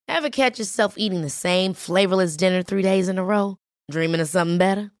Ever catch yourself eating the same flavorless dinner 3 days in a row? Dreaming of something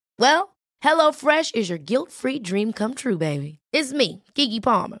better? Well, HelloFresh is your guilt-free dream come true, baby. It's me, Keke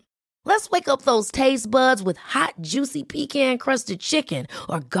Palmer. Let's wake up those taste buds with hot, juicy pecan-crusted chicken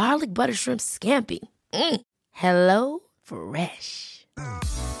or garlic butter shrimp scampi. Hello Fresh.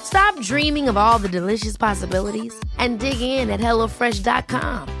 Stop dreaming of all the delicious possibilities and dig in at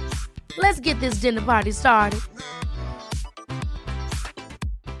HelloFresh.com. Let's get this dinner party started.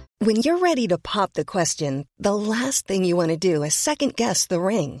 When you're ready to pop the question, the last thing you want to do is second-guess the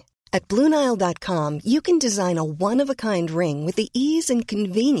ring. At BlueNile.com, you can design a one-of-a-kind ring with the ease and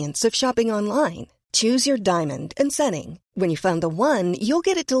convenience of shopping online. Choose your diamond and setting. When you find the one, you'll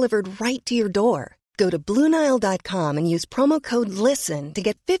get it delivered right to your door. Go to BlueNile.com and use promo code LISTEN to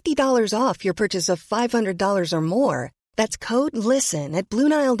get $50 off your purchase of $500 or more. That's code LISTEN at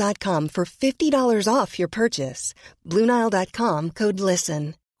BlueNile.com for $50 off your purchase. BlueNile.com, code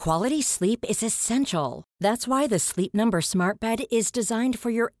LISTEN. Quality sleep is essential. That's why the Sleep Number Smart Bed is designed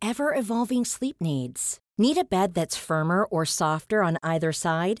for your ever-evolving sleep needs. Need a bed that's firmer or softer on either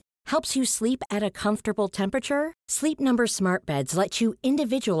side? Helps you sleep at a comfortable temperature? Sleep Number Smart Beds let you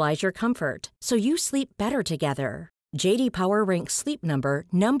individualize your comfort, so you sleep better together. J.D. Power ranks Sleep Number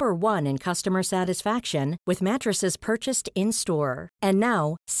number 1 in customer satisfaction with mattresses purchased in-store. And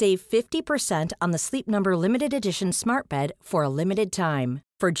now, save 50% on the Sleep Number Limited Edition Smart Bed for a limited time.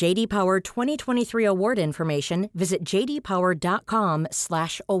 For J.D. Power 2023 award information, visit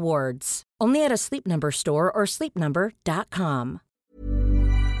jdpower.com/awards. Only at a Sleep Number store or sleepnumber.com.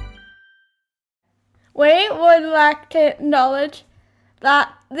 We would like to acknowledge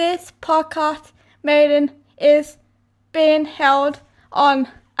that this podcast meeting is being held on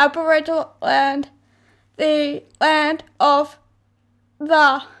Aboriginal land, the land of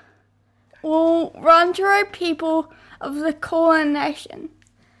the Wurundjeri people of the Kulin Nation.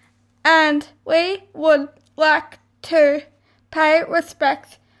 And we would like to pay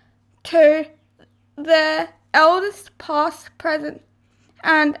respect to the elders past, present,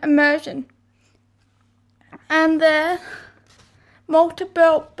 and emerging, and their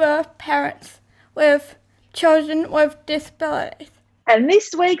multiple birth parents with children with disabilities. And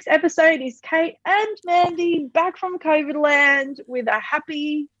this week's episode is Kate and Mandy back from COVID land with a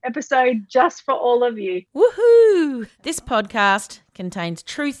happy episode just for all of you. Woohoo! This podcast contains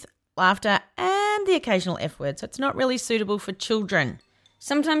truth, laughter, and the occasional F word, so it's not really suitable for children.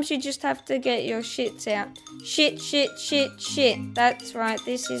 Sometimes you just have to get your shits out. Shit, shit, shit, shit. That's right,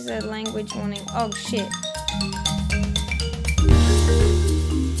 this is a language warning. Oh, shit.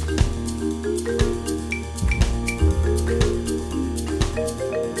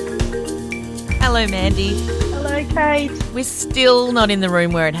 Hello, Mandy. Hello, Kate. We're still not in the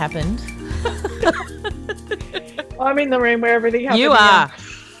room where it happened. I'm in the room where everything happened. You are.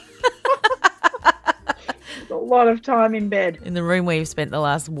 A lot of time in bed. In the room where you've spent the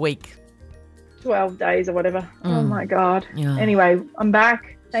last week. 12 days or whatever. Oh, my God. Yeah. Anyway, I'm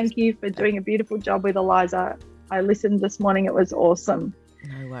back. Thank you for doing a beautiful job with Eliza. I listened this morning. It was awesome.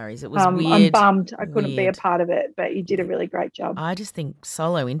 No worries. It was weird. I'm bummed I couldn't be a part of it, but you did a really great job. I just think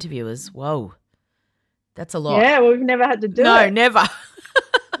solo interviewers, whoa, that's a lot. Yeah, well, we've never had to do it. No, never.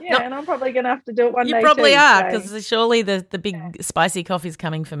 Yeah, and I'm probably going to have to do it one day. You probably too, are, because surely the big spicy coffee's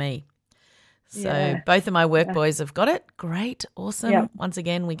coming for me. So both of my work boys have got it. Great. Awesome. Yeah. Once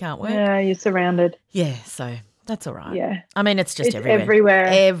again, we can't work. Yeah, you're surrounded. Yeah, so that's all right. Yeah. I mean, it's just It's everywhere.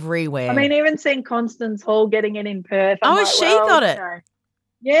 Everywhere. I mean, even seeing Constance Hall getting it in Perth. I'm like, she got it? No.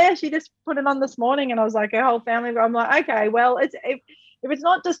 Yeah, she just put it on this morning, and I was like, her whole family. I'm like, okay, well, if it's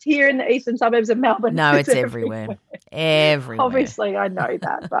not just here in the eastern suburbs of Melbourne. No, it's everywhere. Everywhere. Obviously, I know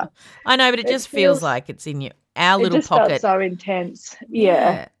that, but I know, but it just feels like it's in our little just pocket. Felt so intense.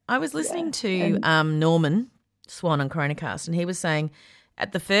 Yeah. I was listening to Norman Swan on Coronacast, and he was saying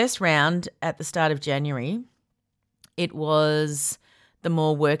at the first round at the start of January, it was the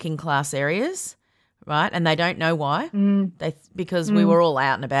more working class areas, right? And they don't know why. Because we were all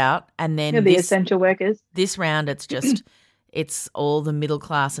out and about, and then the essential workers. This round, it's just it's all the middle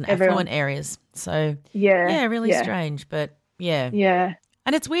class and affluent areas. So really strange, but yeah.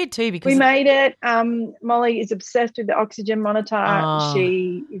 And it's weird too because we made it. Molly is obsessed with the oxygen monitor.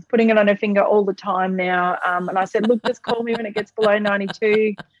 She is putting it on her finger all the time now. And I said, look, just call me when it gets below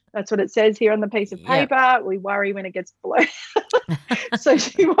 92. That's what it says here on the piece of paper. Yep. We worry when it gets below. So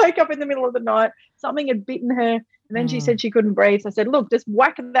she woke up in the middle of the night. Something had bitten her. And then she said she couldn't breathe. So I said, look, just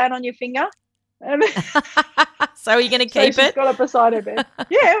whack that on your finger. So are you going to keep it? She's got it beside her bed.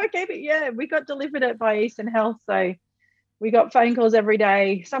 Yeah, we keep it. Yeah, we got delivered it by Eastern Health. So we got phone calls every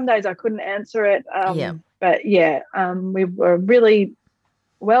day. Some days I couldn't answer it. But we were really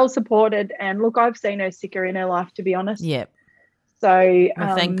well supported. And look, I've seen her sicker in her life, to be honest. Yep. So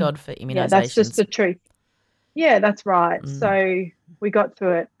Well, thank God for immunisations. Yeah, that's just the truth. Yeah, that's right. So we got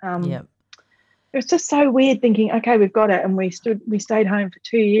through it. Yep. It was just so weird thinking, okay, we've got it, and we stayed home for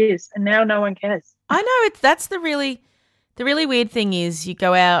 2 years, and now no one cares. I know that's the really weird thing is you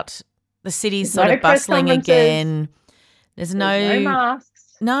go out, the city's sort of bustling again. There's no masks.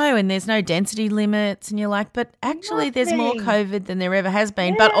 No, and there's no density limits, and you're like, but actually there's more COVID than there ever has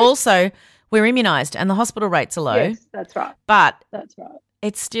been. But also we're immunised and the hospital rates are low. Yes, that's right. But that's right.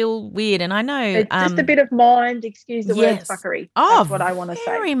 It's still weird, and I know it's just a bit of mind. Excuse the word fuckery. Oh, that's what I want to say.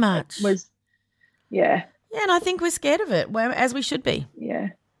 Very much. Yeah, and I think we're scared of it, as we should be. Yeah.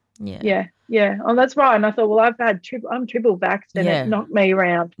 Oh, that's right. And I thought, well, I'm triple vaxxed, and it knocked me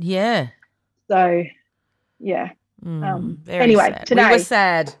around. Yeah. So, yeah. Anyway, sad. Today we were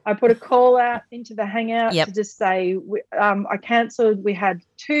sad. I put a call out into the Hangout to just say I cancelled. We had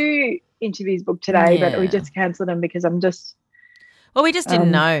 2 interviews booked today, but we just cancelled them because I'm just. Well, we just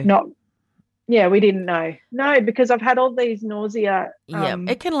didn't know. We didn't know. No, because I've had all these nausea.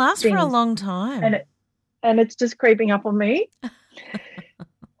 It can last for a long time. And it's just creeping up on me.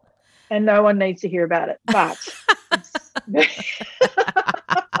 And no one needs to hear about it. But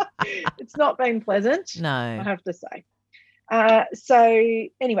it's not been pleasant. No. I have to say. So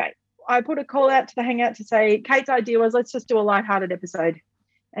anyway, I put a call out to the Hangout to say Kate's idea was let's just do a lighthearted episode.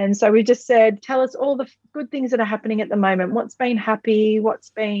 And so we just said, tell us all the good things that are happening at the moment. What's been happy?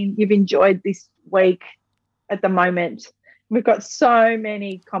 You've enjoyed this week at the moment? We've got so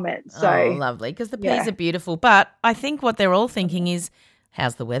many comments. So lovely, because the peas are beautiful. But I think what they're all thinking is,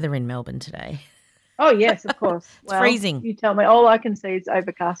 how's the weather in Melbourne today? Oh, yes, of course. It's freezing. You tell me. All I can see is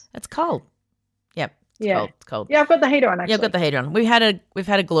overcast. It's cold. Yep. It's cold. Yeah, I've got the heater on, actually. Yeah, I've got the heater on. We've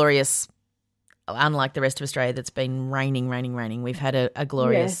had a glorious, unlike the rest of Australia that's been raining. We've had a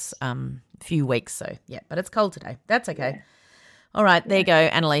glorious few weeks. So, but it's cold today. That's okay. Yeah. All right, there you go,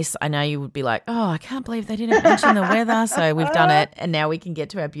 Annalise. I know you would be like, oh, I can't believe they didn't mention the weather. So we've done it, and now we can get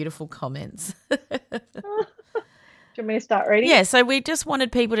to our beautiful comments. Do you want me to start reading? Yeah, so we just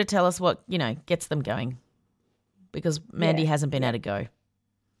wanted people to tell us what, gets them going, because Mandy hasn't been able to go.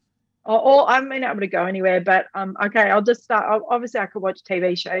 I haven't been able to go anywhere, but okay, I'll just start. Obviously, I could watch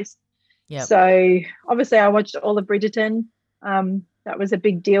TV shows. Yeah. So obviously, I watched all of Bridgerton. That was a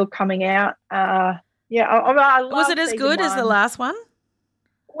big deal coming out. I was it as good as the last one?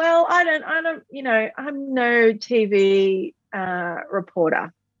 Well, I don't. I'm no TV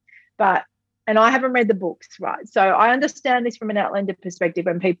reporter, and I haven't read the books, right? So I understand this from an Outlander perspective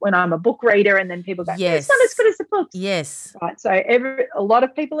when I'm a book reader, and then people go, yes, it's not as good as the books. Yes. Right. So a lot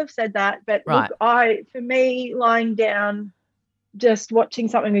of people have said that, but look, for me, lying down, just watching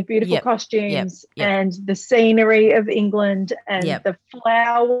something with beautiful costumes and the scenery of England and the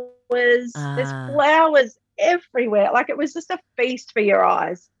flowers. There's flowers everywhere. Like, it was just a feast for your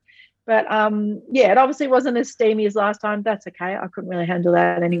eyes. But, it obviously wasn't as steamy as last time. That's okay. I couldn't really handle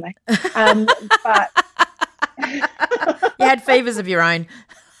that anyway. But you had fevers of your own.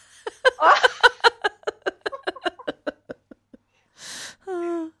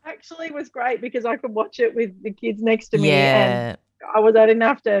 Actually, it was great because I could watch it with the kids next to me. And I didn't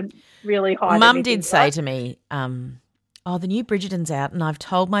have to really hide. Mum did say to me, the new Bridgerton's out, and I've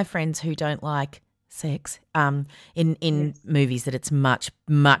told my friends who don't like sex in movies that it's much,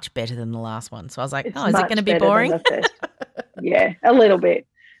 much better than the last one. So I was like, is it going to be boring? Yeah, a little bit.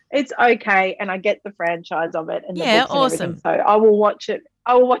 It's okay, and I get the franchise of it and the books awesome. And everything, so I will watch it.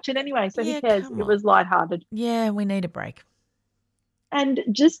 I will watch it anyway, so who cares? It was lighthearted. Yeah, we need a break. And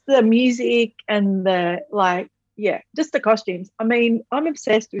just the music and just the costumes. I mean, I'm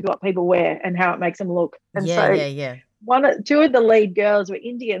obsessed with what people wear and how it makes them look. And two of the lead girls were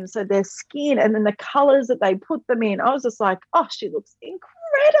Indian, so their skin and then the colours that they put them in, I was just like, oh, she looks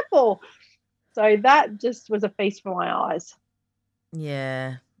incredible. So that just was a feast for my eyes.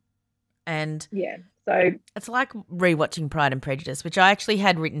 Yeah. And so it's like rewatching Pride and Prejudice, which I actually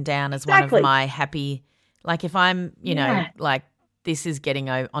had written down as one of my happy, like, if I'm, like, this is getting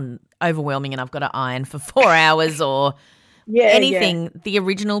overwhelming and I've got to iron for 4 hours or anything. The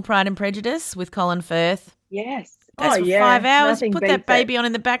original Pride and Prejudice with Colin Firth. Yes. Goes for 5 hours. Nothing put that baby on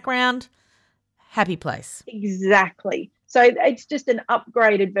in the background. Happy place. Exactly. So it's just an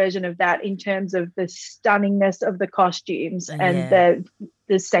upgraded version of that in terms of the stunningness of the costumes and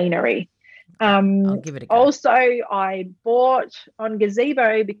the scenery. I'll give it a go. Also, I bought on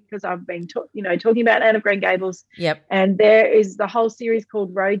Gazebo because I've been talking about Anne of Green Gables. Yep. And there is the whole series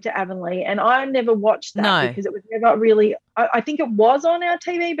called Road to Avonlea, and I never watched that because it was never really. I think it was on our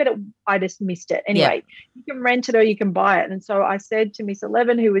TV, but I just missed it. Anyway, You can rent it or you can buy it. And so I said to Miss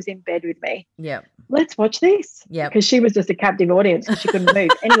 11, who was in bed with me, let's watch this. Yeah. Because she was just a captive audience because she couldn't move.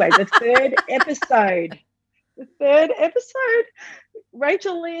 Anyway, the third episode,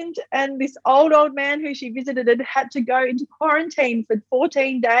 Rachel Lynde and this old man who she visited had to go into quarantine for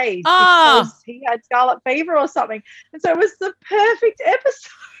 14 days because he had scarlet fever or something. And so it was the perfect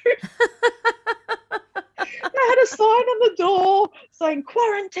episode. They had a sign on the door saying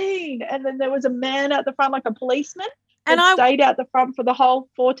quarantine, and then there was a man at the front, like a policeman, and stayed out the front for the whole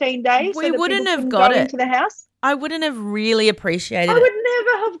 14 days. We so wouldn't have got it into the house. I wouldn't have really appreciated it. I would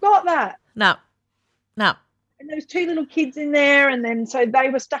never have got that. No. And there was 2 little kids in there, and then so they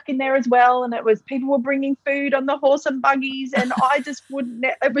were stuck in there as well, and it was people were bringing food on the horse and buggies, and I just wouldn't.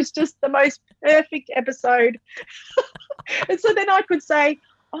 It was just the most perfect episode. And so then I could say,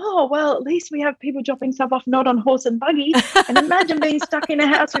 oh, well, at least we have people dropping stuff off not on horse and buggies. And imagine being stuck in a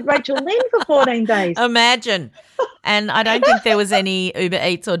house with Rachel Lynde for 14 days. Imagine. And I don't think there was any Uber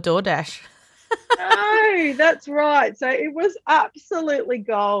Eats or DoorDash. No, that's right. So it was absolutely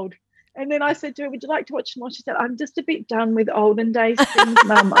gold. And then I said to her, would you like to watch more? She said, I'm just a bit done with olden days things,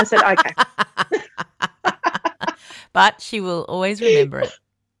 Mum. I said, okay. But she will always remember it.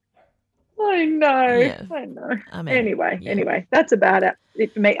 I know. Yeah. I know. I mean, anyway, that's about it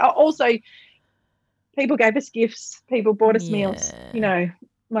for me. Also, people gave us gifts. People bought us meals. You know,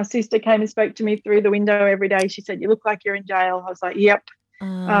 my sister came and spoke to me through the window every day. She said, you look like you're in jail. I was like, yep.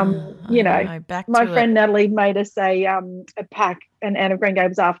 My friend Natalie made us a pack, an Anne of Green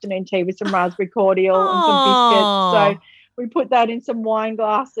Gables afternoon tea with some raspberry cordial and some biscuits. So we put that in some wine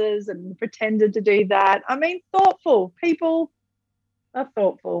glasses and pretended to do that. I mean, thoughtful. People are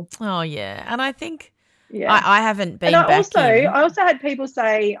thoughtful. Oh, yeah. And I think I haven't been and back in. I also had people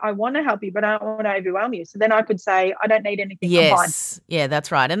say, I want to help you, but I don't want to overwhelm you. So then I could say, I don't need anything. Yes. Yeah,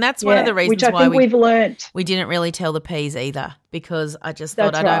 that's right. And that's one of the reasons which I why think we've learnt. We didn't really tell the P's either, because I just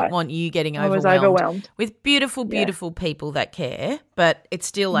thought I don't want you getting overwhelmed. I was overwhelmed. With beautiful people that care, but it's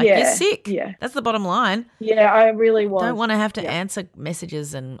still like you're sick. Yeah. That's the bottom line. Yeah, I really was. Don't want to have to answer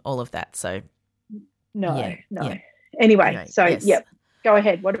messages and all of that. So No. Anyway, go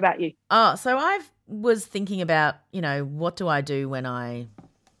ahead. What about you? Oh, so I was thinking about, what do I do when I,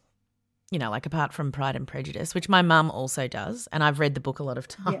 like apart from Pride and Prejudice, which my mum also does, and I've read the book a lot of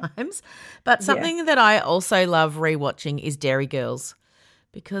times, but something that I also love rewatching is Dairy Girls,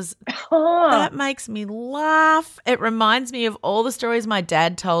 because that makes me laugh. It reminds me of all the stories my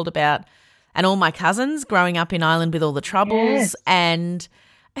dad told about and all my cousins growing up in Ireland with all the troubles, and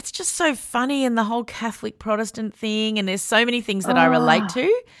it's just so funny, and the whole Catholic Protestant thing, and there's so many things that I relate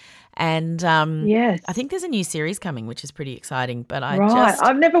to. And I think there's a new series coming, which is pretty exciting. But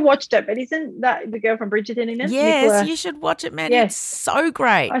I've never watched it, but isn't that the girl from Bridgerton in it? Yes, Nicola? You should watch it, man. Yes. It's so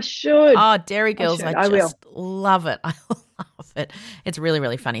great. I should. Oh, Dairy Girls, I just love it. I love it. It's really,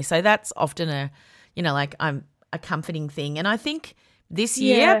 really funny. So that's often I'm a comforting thing. And I think this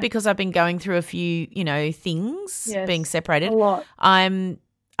year, because I've been going through a few, things, being separated, a lot.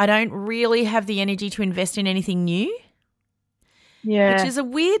 I don't really have the energy to invest in anything new. Yeah. Which is a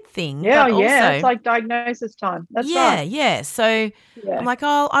weird thing. Yeah, but also, it's like diagnosis time. That's right. Yeah. So I'm like,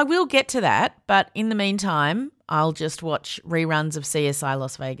 I will get to that, but in the meantime, I'll just watch reruns of CSI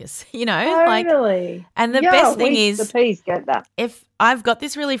Las Vegas, Totally. And the best thing is, the P's get that. If I've got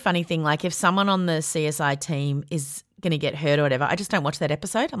this really funny thing, like if someone on the CSI team is going to get hurt or whatever, I just don't watch that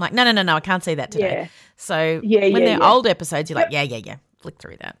episode. I'm like, no, I can't see that today. Yeah. So when they're old episodes, you're like, yeah, flick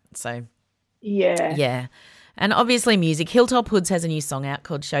through that. So yeah. And obviously music. Hilltop Hoods has a new song out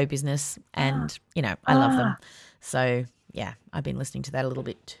called Show Business, and, I love them. So, yeah, I've been listening to that a little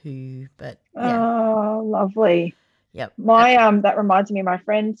bit too, but Oh, lovely. Yep. That reminds me, my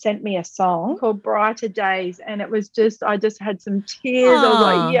friend sent me a song called Brighter Days, and it was I just had some tears. I was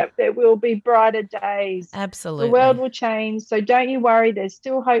like, yep, there will be brighter days. Absolutely. The world will change, so don't you worry, there's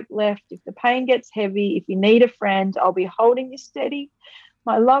still hope left. If the pain gets heavy, if you need a friend, I'll be holding you steady.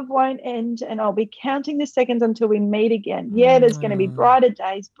 My love won't end, and I'll be counting the seconds until we meet again. Yeah, there's going to be brighter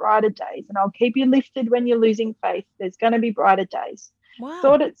days, and I'll keep you lifted when you're losing faith. There's going to be brighter days.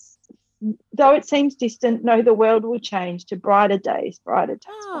 Wow. Though it seems distant, know the world will change to brighter days, brighter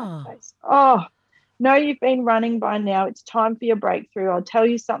days. Oh, know you've been running by now. It's time for your breakthrough. I'll tell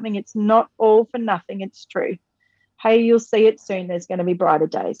you something. It's not all for nothing. It's true. Hey, you'll see it soon. There's going to be brighter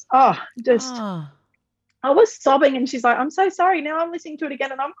days. I was sobbing, and she's like, I'm so sorry. Now I'm listening to it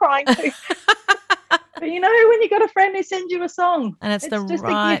again and I'm crying too. But you know, when you got a friend who sends you a song, and it's the just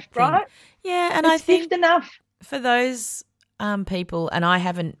right a gift, thing. right? Yeah, and It's I think gift enough. for those people, and I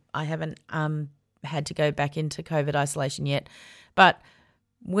haven't had to go back into COVID isolation yet, but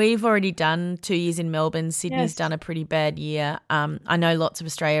we've already done 2 years in Melbourne. Sydney's done a pretty bad year. I know lots of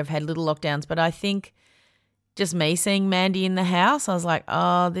Australia have had little lockdowns, but I think just me seeing Mandy in the house, I was like,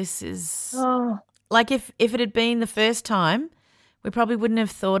 oh, this is like if it had been the first time, we probably wouldn't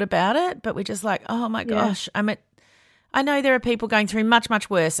have thought about it, but we're just like, oh my gosh, I know there are people going through much, much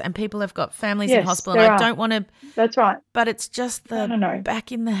worse, and people have got families in hospital, and I don't want to. That's right. But it's just the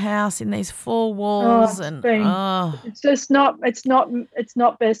back in the house in these four walls, it's just not. It's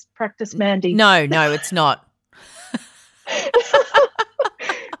not best practice, Mandy. No, it's not.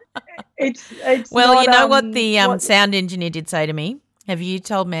 It's well, not, you know what the sound engineer did say to me? Have you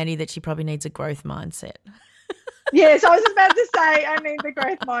told Mandy that she probably needs a growth mindset? Yes, I was about to say I need the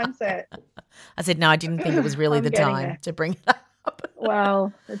growth mindset. I said, no, I didn't think it was really the time to bring it up.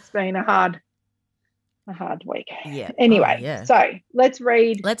 Well, it's been a hard week. Yeah. Anyway, so let's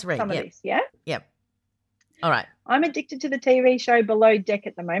read some of this, yeah? Yep. All right. I'm addicted to the TV show Below Deck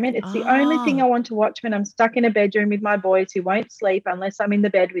at the moment. It's the only thing I want to watch when I'm stuck in a bedroom with my boys who won't sleep unless I'm in the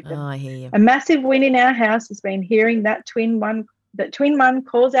bed with them. Oh, I hear you. A massive win in our house has been hearing that twin mum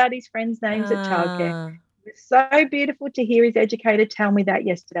calls out his friends' names at childcare. It was so beautiful to hear his educator tell me that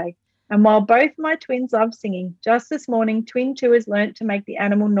yesterday. And while both my twins love singing, just this morning, twin two has learnt to make the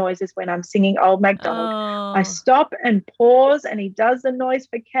animal noises when I'm singing Old MacDonald. I stop and pause, and he does the noise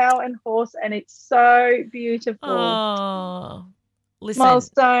for cow and horse, and it's so beautiful. Oh, listen,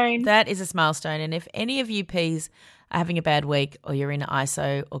 milestone. That is a milestone. And if any of you Ps are having a bad week, or you're in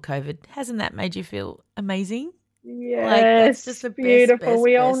ISO or COVID, hasn't that made you feel amazing? Yes, that's just the beautiful. Best,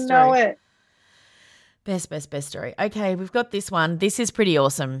 we all know it. Best story. Okay, we've got this one. This is pretty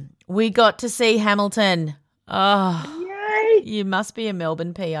awesome. We got to see Hamilton. Oh, yay. You must be a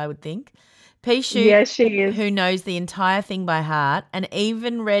Melbourne P, I would think. P. Shute, yes, she is. Who knows the entire thing by heart and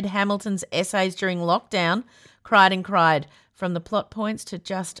even read Hamilton's essays during lockdown, cried from the plot points to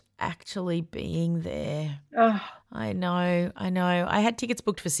just actually being there. Oh. I know. I had tickets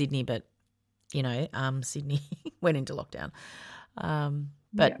booked for Sydney, but, Sydney went into lockdown.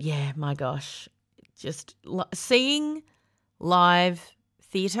 But, yeah, my gosh. Just seeing live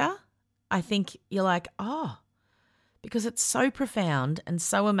theatre, I think you're like, because it's so profound and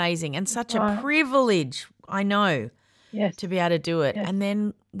so amazing and such a privilege, I know, to be able to do it. Yes. And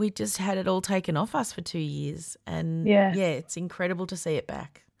then we just had it all taken off us for 2 years. And, it's incredible to see it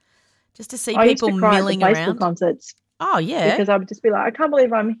back. Just to see people milling around. Baseball concerts. Oh, yeah. Because I would just be like, I can't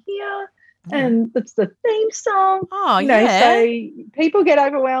believe I'm here. And it's the theme song. Oh, So people get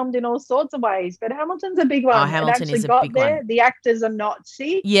overwhelmed in all sorts of ways, but Hamilton's a big one. Oh, Hamilton is a big one. The actors are not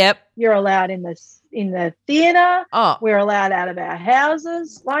sick. Yep. You're allowed in the theatre. Oh. We're allowed out of our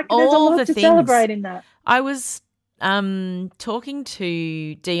houses. Like, there's a lot to celebrate in that. I was talking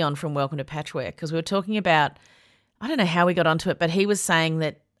to Dion from Welcome to Patchwork because we were talking about, I don't know how we got onto it, but he was saying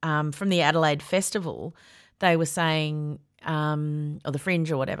that from the Adelaide Festival, they were saying, or the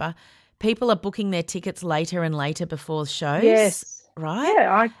Fringe or whatever, people are booking their tickets later and later before shows. Yes. Right?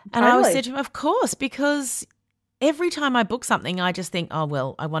 Yeah, And I said to him, of course, because every time I book something, I just think, I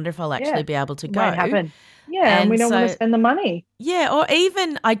wonder if I'll actually be able to go. Won't happen. Yeah, and we don't want to spend the money. Yeah, or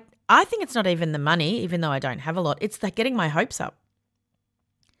even, I think it's not even the money, even though I don't have a lot. It's getting my hopes up.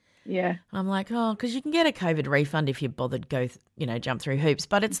 Yeah. I'm like, because you can get a COVID refund if you bothered jump through hoops.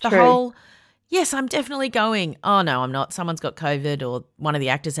 But it's the whole, yes, I'm definitely going. Oh, no, I'm not. Someone's got COVID or one of the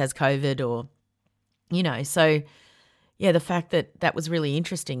actors has COVID or, So, yeah, the fact that was really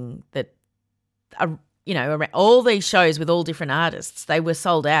interesting that, around all these shows with all different artists, they were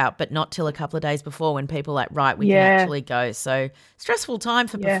sold out, but not till a couple of days before when people are like, right, we can actually go. So stressful time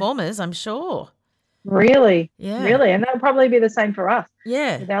for performers, I'm sure. Really? Yeah. Really. And that'll probably be the same for us.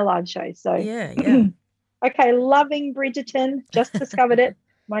 Yeah. With our live shows. So yeah. Okay, loving Bridgerton. Just discovered it.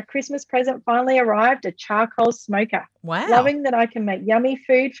 My Christmas present finally arrived, a charcoal smoker. Wow. Loving that I can make yummy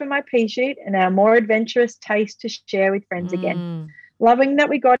food for my pea shoot and our more adventurous taste to share with friends again. Loving that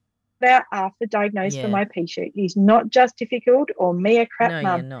we got out after diagnosed for my pea shoot. He's not just difficult or me a crap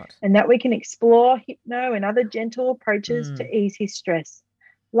mum. You're not. And that we can explore hypno and other gentle approaches to ease his stress.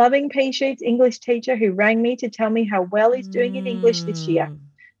 Loving Pea Shoot's English teacher who rang me to tell me how well he's doing in English this year.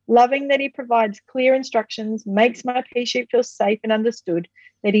 Loving that he provides clear instructions, makes my Pea Shoot feel safe and understood,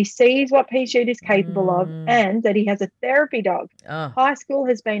 that he sees what Pea Shoot is capable of, and that he has a therapy dog. High school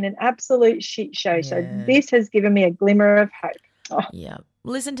has been an absolute shit show, so this has given me a glimmer of hope. Yeah.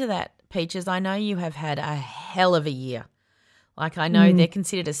 Listen to that. Peaches, I know you have had a hell of a year. Like, I know they're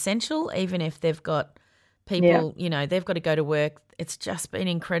considered essential, even if they've got people, they've got to go to work. It's just been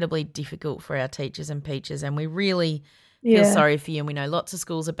incredibly difficult for our teachers and Peaches, and we really feel sorry for you. And we know lots of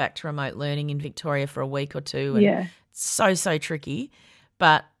schools are back to remote learning in Victoria for a week or two, and it's so tricky.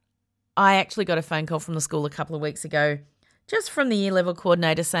 But I actually got a phone call from the school a couple of weeks ago, just from the year level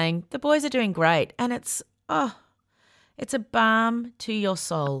coordinator saying the boys are doing great, and it's a balm to your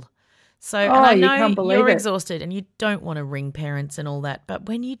soul. So and I know you're exhausted and you don't want to ring parents and all that, but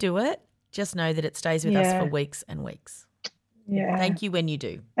when you do it, just know that it stays with us for weeks and weeks. Yeah. Thank you when you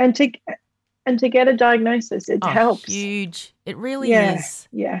do. And to get a diagnosis, it helps. Huge. It really is.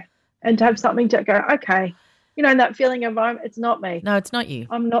 Yeah. And to have something to go, okay, and that feeling of it's not me. No, it's not you.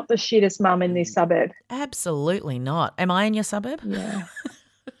 I'm not the shittest mum in this suburb. Absolutely not. Am I in your suburb? Yeah.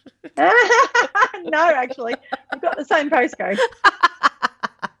 No, actually. We've got the same postcode.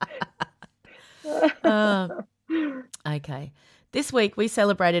 Okay. This week we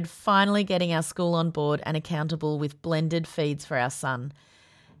celebrated finally getting our school on board and accountable with blended feeds for our son.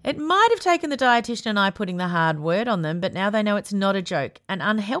 It might have taken the dietitian and I putting the hard word on them, but now they know it's not a joke, and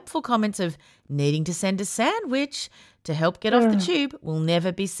unhelpful comments of needing to send a sandwich to help get off the tube will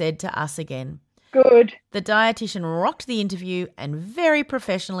never be said to us again. Good. The dietitian rocked the interview and very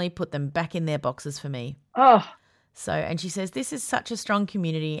professionally put them back in their boxes for me. Oh. So, and she says, this is such a strong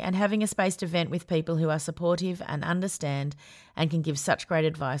community, and having a space to vent with people who are supportive and understand and can give such great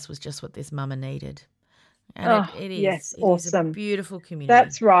advice was just what this mama needed. And it is awesome. Is a beautiful community.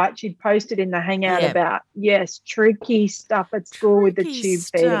 That's right. She'd posted in the Hangout about, tricky stuff at school with the tube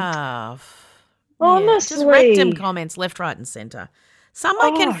feeding. Honestly. Just rectum comments left, right and centre. Some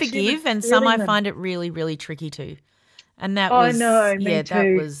I can forgive and some I find it really, really tricky too. And that was, I know, me too.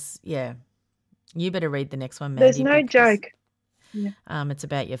 That was, You better read the next one, Mandy. There's no joke. Yeah. It's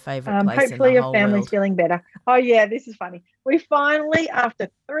about your favourite place hopefully in the your family's feeling better. Oh, yeah, this is funny. We finally, after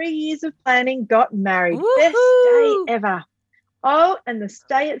 3 years of planning, got married. Woo-hoo! Best day ever. Oh, and the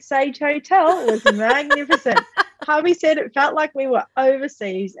stay at Sage Hotel was magnificent. Hubby said it felt like we were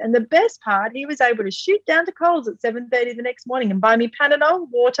overseas. And the best part, he was able to shoot down to Coles at 7:30 the next morning and buy me Panadol,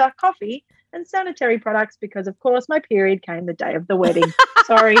 water, coffee, and sanitary products because, of course, my period came the day of the wedding.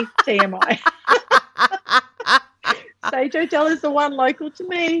 Sorry, TMI. Sage Hotel is the one local to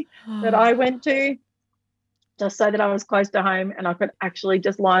me that I went to just so that I was close to home and I could actually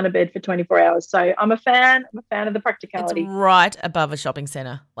just lie in a bed for 24 hours. So I'm a fan. I'm a fan of the practicality. It's right above a shopping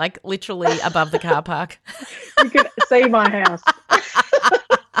centre, like literally above the car park. You can see my house.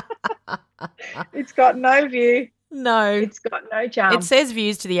 It's got no view. No. It's got no charm. It says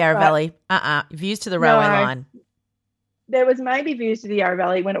views to the Yarra Valley. Views to the railway line. There was maybe views to the Yarra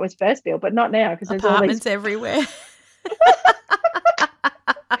Valley when it was first built, but not now because there's apartments all these everywhere.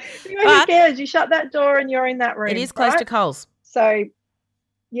 Who cares? You shut that door and you're in that room. It is close to Coles. So,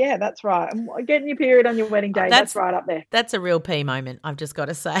 yeah, that's right. And getting your period on your wedding day, that's right up there. That's a real P moment, I've just got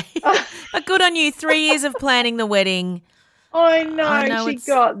to say. But good on you. 3 years of planning the wedding. I know she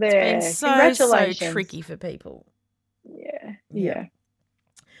got there. It's been Congratulations. so tricky for people. Yeah.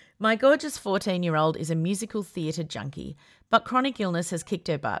 My gorgeous 14-year-old is a musical theatre junkie, but chronic illness has kicked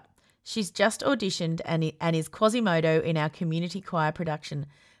her butt. She's just auditioned and is Quasimodo in our community choir production.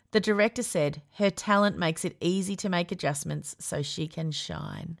 The director said her talent makes it easy to make adjustments so she can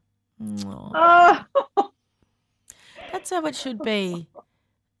shine. Oh. That's how it should be.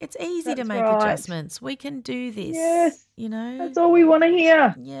 It's easy to make adjustments. We can do this. Yes. That's all we want to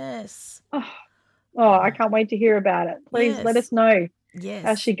hear. Yes. Oh, I can't wait to hear about it. Please let us know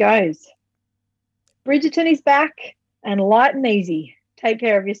how she goes. Bridgerton is back and light and easy. Take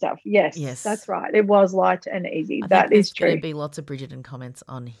care of yourself. Yes, that's right. It was light and easy. That is true. There'll be lots of Bridgerton comments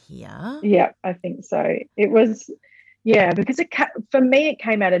on here. Yeah, I think so. It was, because for me it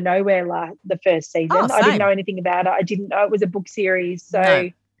came out of nowhere the first season. I didn't know anything about it. I didn't know it was a book series. So,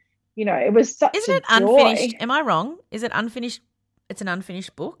 it was such Isn't it unfinished? Am I wrong? Is it unfinished? It's an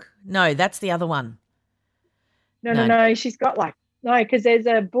unfinished book? No, that's the other one. No. She's got because there's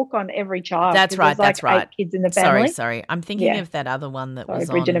a book on every child. That's right. That's right. 8 kids in the family. Sorry. I'm thinking of that other one that was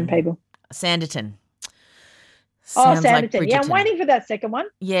Bridgerton on people. Sanditon. Sanditon. Yeah, I'm waiting for that second one.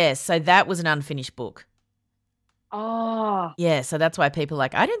 Yeah, so that was an unfinished book. Oh. Yeah, so that's why people are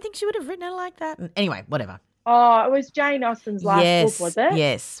like, I don't think she would have written it like that. And anyway, whatever. Oh, it was Jane Austen's last book, was it?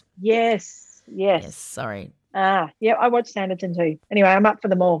 Yes. Yes. Sorry. Yeah, I watched Sanditon too. Anyway, I'm up for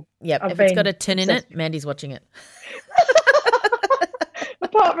them all. Yep, if it's got a tin in it, Mandy's watching it.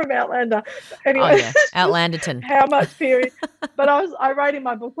 Apart from Outlander. Anyway, Outlanderton. How much period? But I wrote in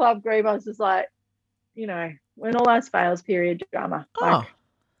my book club group, I was just like, when all else fails, period drama.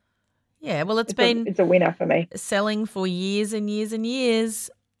 Yeah, well, it's been it's a winner for me. selling for years and years and years.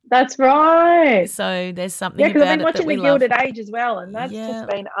 That's right. So there's something Yeah, because about I've been it that watching we The love. Gilded Age as well, and that's Yeah. just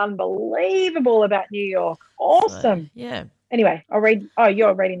been unbelievable about New York. Awesome. So, yeah. Anyway, I'll read. Oh,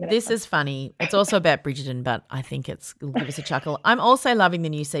 you're reading the next This one. is funny. It's also about Bridgerton, but I think it'll give us a chuckle. I'm also loving the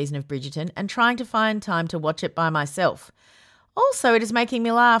new season of Bridgerton and trying to find time to watch it by myself. Also, it is making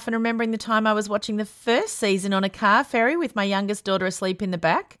me laugh and remembering the time I was watching the first season on a car ferry with my youngest daughter asleep in the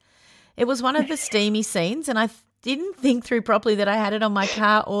back. It was one of the steamy scenes, and I didn't think through properly that I had it on my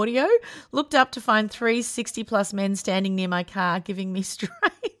car audio. Looked up to find 3 60-plus men standing near my car giving me strange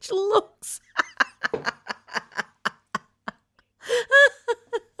looks.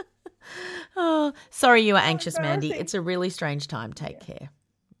 Oh, sorry you were anxious, Mandy. embarrassing. It's a really strange time. Take care.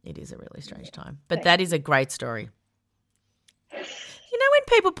 It is a really strange time. But that is a great story. You know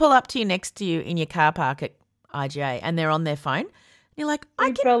when people pull up to you next to you in your car park at IGA and they're on their phone? You're like,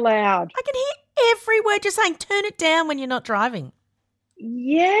 I Super loud. can hear every word you're saying. Turn it down when you're not driving.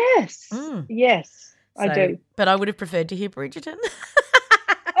 Yes. Mm. Yes, I So- do. But I would have preferred to hear Bridgerton.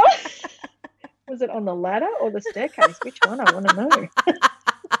 Was it on the ladder or the staircase? Which one? I want to know.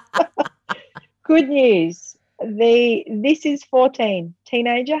 Good news. This is 14.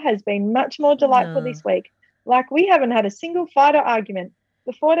 Teenager has been much more delightful this week. Like, we haven't had a single fight or argument.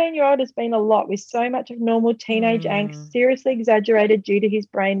 The 14-year-old has been a lot with so much of normal teenage angst seriously exaggerated due to his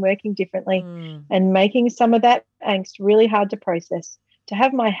brain working differently and making some of that angst really hard to process. To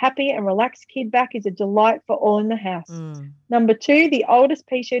have my happy and relaxed kid back is a delight for all in the house. Number 2, the oldest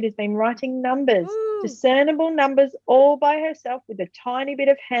pea-shoot has been writing numbers, discernible numbers, all by herself with a tiny bit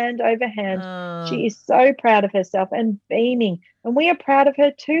of hand over hand. She is so proud of herself and beaming, and we are proud of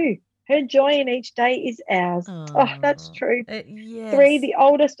her too. Her joy in each day is ours. Oh, that's true. Yes. 3, the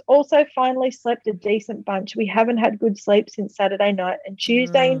oldest also finally slept a decent bunch. We haven't had good sleep since Saturday night, and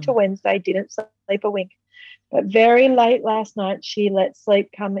Tuesday into Wednesday didn't sleep a wink. But very late last night, she let sleep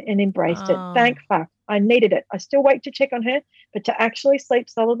come and embraced it. Thank fuck. I needed it. I still wait to check on her, but to actually sleep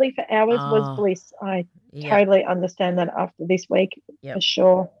solidly for hours was bliss. I totally understand that after this week, for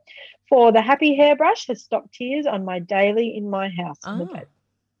sure. 4, the happy hairbrush has stopped tears on my daily in my house.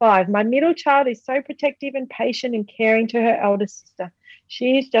 5, my middle child is so protective and patient and caring to her elder sister.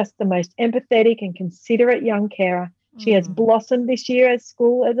 She is just the most empathetic and considerate young carer. She has blossomed this year at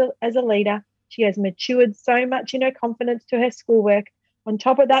school as a leader. She has matured so much in her confidence to her schoolwork. On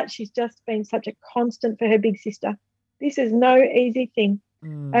top of that, she's just been such a constant for her big sister. This is no easy thing.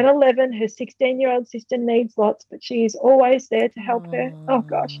 At 11, her 16-year-old sister needs lots, but she is always there to help her. Oh,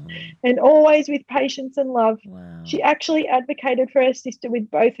 gosh. And always with patience and love. Wow. She actually advocated for her sister with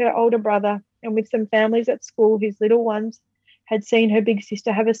both her older brother and with some families at school whose little ones had seen her big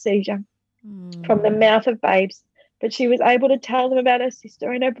sister have a seizure from the mouth of babes. But she was able to tell them about her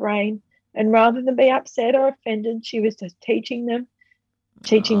sister and her brain. And rather than be upset or offended, she was just teaching them,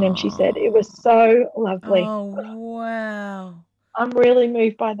 she said. It was so lovely. Oh, wow. I'm really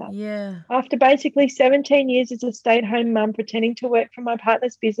moved by that. Yeah. After basically 17 years as a stay-at-home mum, pretending to work for my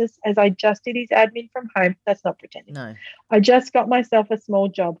partner's business as I just did his admin from home, that's not pretending. No. I just got myself a small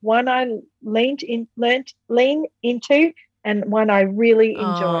job, one I lean into and one I really enjoy.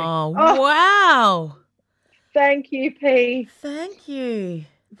 Oh, wow. Thank you, P. Thank you.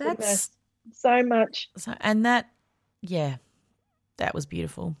 That's so much. and that was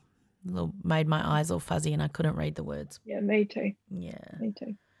beautiful. Made my eyes all fuzzy and I couldn't read the words. Yeah, me too. Yeah. Me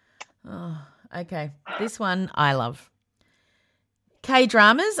too. Oh, okay. This one I love.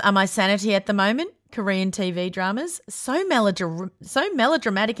 K-dramas are my sanity at the moment. Korean TV dramas. So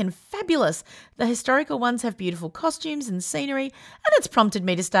melodramatic and fabulous. The historical ones have beautiful costumes and scenery, and it's prompted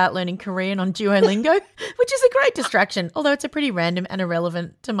me to start learning Korean on Duolingo, which is a great distraction, although it's a pretty random and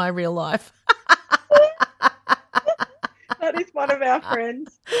irrelevant to my real life. That is one of our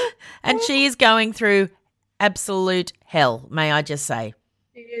friends. And she is going through absolute hell, may I just say.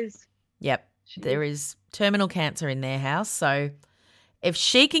 She is. Yep. There is terminal cancer in their house. So if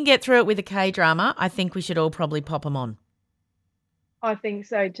she can get through it with a K-drama, I think we should all probably pop them on. I think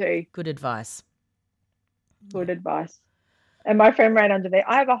so too. Good advice. Good advice. And my friend ran under there.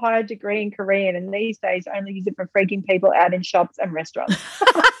 I have a higher degree in Korean and these days I only use it for freaking people out in shops and restaurants.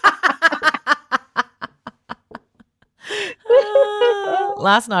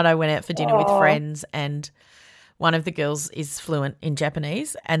 Last night I went out for dinner with friends and one of the girls is fluent in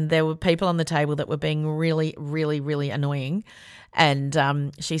Japanese and there were people on the table that were being really, really, really annoying.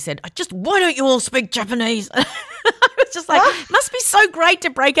 And she said, why don't you all speak Japanese? I was just like, it must be so great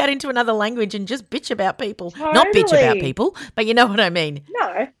to break out into another language and just bitch about people. Totally. Not bitch about people, but you know what I mean.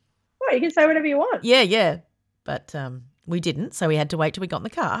 No. Well, you can say whatever you want. Yeah. But we didn't, so we had to wait till we got in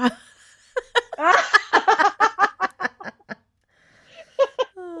the car.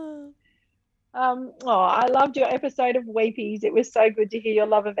 I loved your episode of Weepies. It was so good to hear your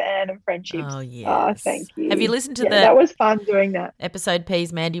love of Anne and friendships. Oh, yes. Thank you. Have you listened to that was fun doing that. episode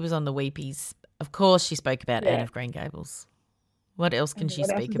Peas? Mandy was on the Weepies. Of course she spoke about Anne of Green Gables. What else can she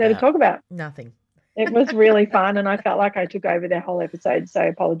speak about? To talk about? Nothing. It was really fun, and I felt like I took over their whole episode, so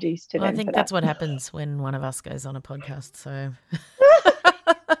apologies to them. I think that's what happens when one of us goes on a podcast, so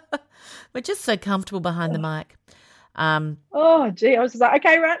we're just so comfortable behind the mic. Oh, gee, I was just like,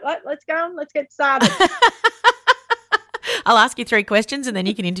 okay, right, let's go on, let's get started. I'll ask you 3 questions and then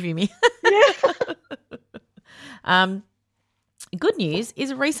you can interview me. Yeah. Good news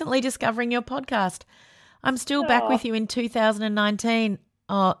is recently discovering your podcast. I'm still back with you in 2019.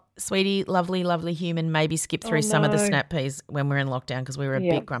 Oh, sweetie, lovely, lovely human. Maybe skip through some of the snap peas when we're in lockdown because we were a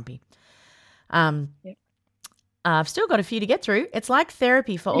bit grumpy. I've still got a few to get through. It's like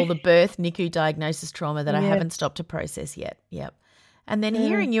therapy for all the birth, NICU diagnosis trauma that I haven't stopped to process yet. Yep. And then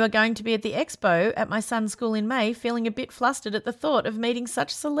hearing you are going to be at the expo at my son's school in May, feeling a bit flustered at the thought of meeting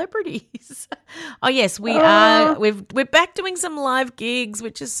such celebrities. Oh, yes, we are. We're back doing some live gigs,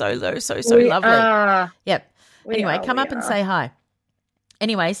 which is so lovely. Yep. Anyway, come up and say hi.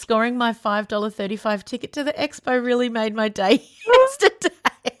 Anyway, scoring my $5.35 ticket to the expo really made my day yesterday.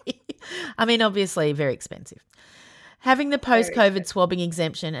 I mean, obviously very expensive. Having the post-COVID swabbing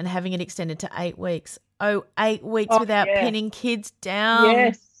exemption and having it extended to 8 weeks. 8 weeks without pinning kids down.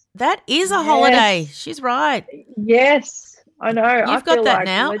 Yes. That is a holiday. She's right. Yes, I know. You've got that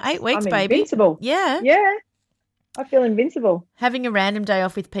now. 8 weeks, baby. Invincible. Yeah. Yeah. I feel invincible. Having a random day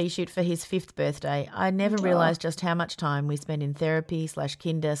off with Pea Shoot for his 5th birthday, I never realised just how much time we spend in therapy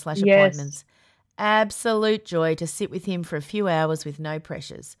 /kinder/appointments. Absolute joy to sit with him for a few hours with no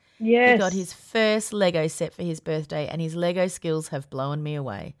pressures. Yes. He got his first Lego set for his birthday and his Lego skills have blown me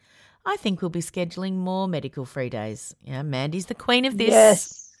away. I think we'll be scheduling more medical free days. Yeah, Mandy's the queen of this.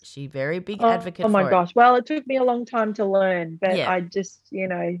 Yes. She's a very big advocate for it. Oh, my gosh. Well, it took me a long time to learn, but I just,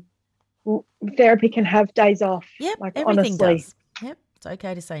 therapy can have days off. Yep, like, everything honestly. does. Yep, it's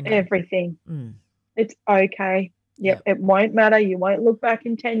okay to say no. Everything. It's okay. Yep, it won't matter. You won't look back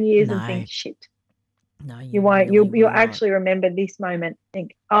in 10 years and think, shit. No, you won't. Really You'll actually remember this moment.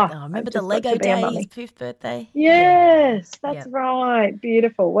 Think, I remember the Lego day, his 5th birthday. Yes, that's right.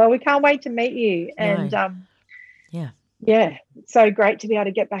 Beautiful. Well, we can't wait to meet you. And it's so great to be able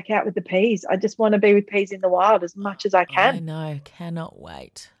to get back out with the peas. I just want to be with Peas in the Wild as much as I can. I know, cannot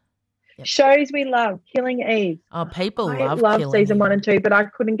wait. Yep. Shows we love, Killing Eve. Oh, people I love Killing season 1 and 2, but I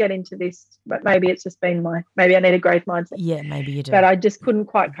couldn't get into this. But maybe it's just been maybe I need a growth mindset. Yeah, maybe you do. But I just couldn't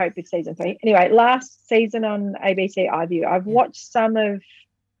quite cope with season 3. Anyway, last season on ABC iView, I've watched some of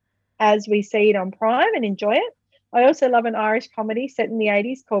As We See It on Prime and enjoy it. I also love an Irish comedy set in the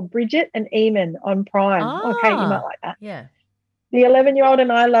 80s called Bridget and Eamon on Prime. Okay, you might like that. Yeah. The 11-year-old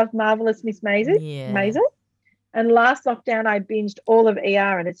and I love Marvelous Miss Maisel. And last lockdown, I binged all of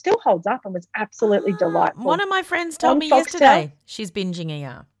ER, and it still holds up and was absolutely delightful. One of my friends told me yesterday she's binging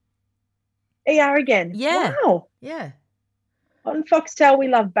ER. ER again? Yeah. Wow. Yeah. On Foxtel, we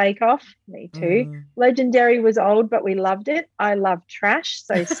love Bake Off. Me too. Legendary was old, but we loved it. I love trash,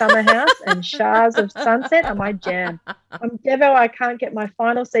 so Summer House and Shahs of Sunset are my jam. On Devo, I can't get my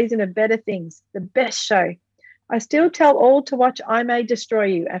final season of Better Things, the best show. I still tell all to watch I May Destroy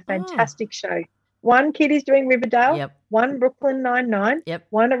You, a fantastic show. One kid is doing Riverdale, one Brooklyn Nine-Nine,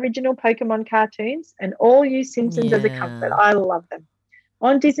 one original Pokemon cartoons, and all use Simpsons as a comfort. I love them.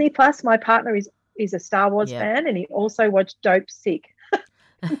 On Disney Plus, my partner is a Star Wars fan, and he also watched Dope Sick.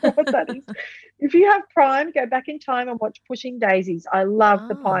 What that is. If you have Prime, go back in time and watch Pushing Daisies. I love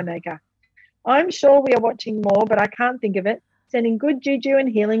The Pie Maker. I'm sure we are watching more, but I can't think of it. Sending good juju and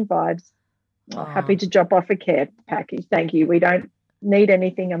healing vibes. Happy to drop off a care package. Thank you. We don't need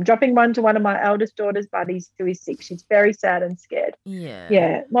anything. I'm dropping one to one of my eldest daughter's buddies who is sick. She's very sad and scared.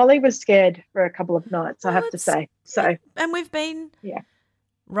 Yeah. Molly was scared for a couple of nights, I have to say. So, and we've been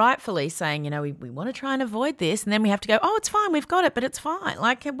rightfully saying, we want to try and avoid this, and then we have to go, oh, it's fine, we've got it, but it's fine.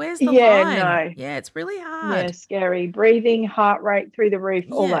 Like, where's the line? No. Yeah, it's really hard. Yeah, scary. Breathing, heart rate through the roof,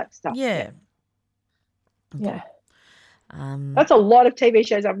 all that stuff. Yeah. That's a lot of TV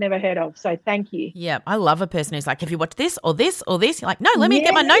shows I've never heard of, so thank you. Yeah, I love a person who's like, have you watched this or this or this? You're like, no, let me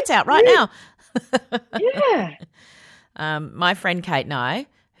get my notes out right now. My friend Kate and I,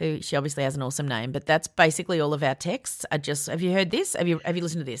 who she obviously has an awesome name, but that's basically all of our texts are just, have you heard this? Have you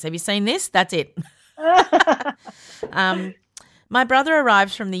listened to this? Have you seen this? That's it. My brother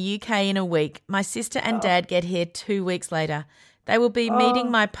arrives from the UK in a week. My sister and dad get here 2 weeks later. They will be meeting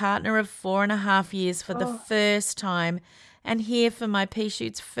my partner of 4.5 years for the first time and here for my Pea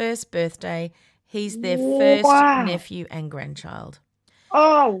Shoot's first birthday He's their first nephew and grandchild.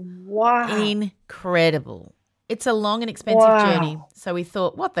 Oh, wow. Incredible. It's a long and expensive journey. So we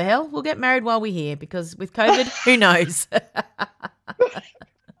thought, what the hell? We'll get married while we're here because with COVID, who knows?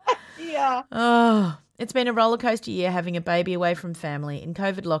 Yeah. Oh, it's been a roller coaster year having a baby away from family in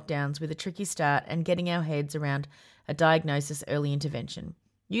COVID lockdowns with a tricky start and getting our heads around a diagnosis early intervention.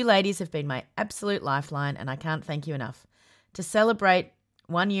 You ladies have been my absolute lifeline and I can't thank you enough. To celebrate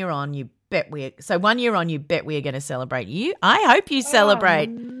 1 year on, you bet we are going to celebrate you. I hope you celebrate.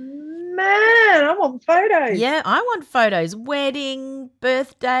 Man, I want photos. Yeah, I want photos. Wedding,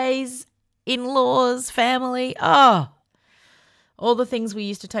 birthdays, in-laws, family. Oh, all the things we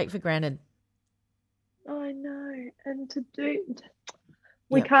used to take for granted. I know. And to do,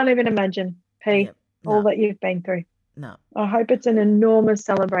 we can't even imagine, P, all that you've been through. No. I hope it's an enormous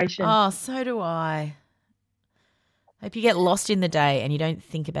celebration. Oh, so do I. Hope you get lost in the day and you don't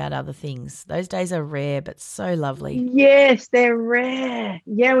think about other things. Those days are rare but so lovely. Yes, they're rare.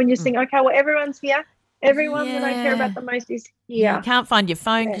 Yeah, when you think, okay, well, everyone's here. Everyone that I care about the most is here. You can't find your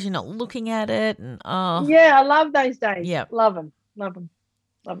phone because you're not looking at it. And yeah, I love those days. Yeah. Love them. Love them.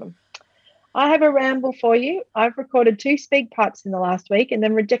 Love them. I have a ramble for you. I've recorded 2 speak pipes in the last week and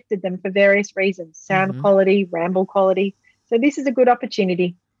then rejected them for various reasons, sound quality, ramble quality. So this is a good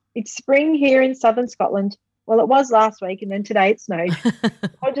opportunity. It's spring here in southern Scotland. Well, it was last week and then today it snowed.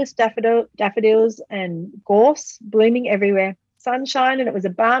 Gorgeous daffodils and gorse blooming everywhere. Sunshine and it was a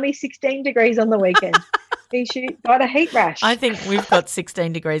balmy 16 degrees on the weekend. He got a heat rash. I think we've got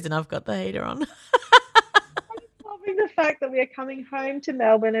 16 degrees and I've got the heater on. Loving the fact that we are coming home to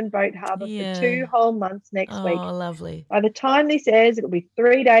Melbourne and Boat Harbour for 2 whole months next week. Oh, lovely. By the time this airs, it'll be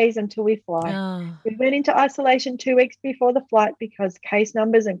 3 days until we fly. Oh. We went into isolation 2 weeks before the flight because case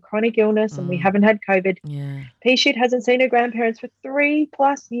numbers and chronic illness, and we haven't had COVID. Yeah. P-Shoot hasn't seen her grandparents for 3+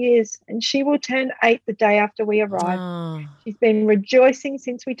 years, and she will turn 8 the day after we arrive. Oh. She's been rejoicing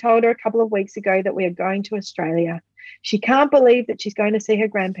since we told her a couple of weeks ago that we are going to Australia. She can't believe that she's going to see her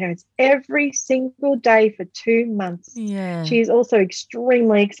grandparents every single day for 2 months. Yeah. She is also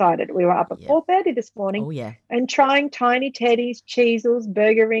extremely excited. We were up at 4:30 this morning. Oh, yeah. And trying tiny teddies, cheesels,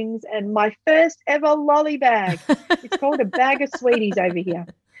 burger rings, and my first ever lolly bag. It's called a bag of sweeties over here,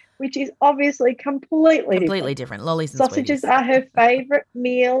 which is obviously completely different. Lollies and sausages sweeties. are her favourite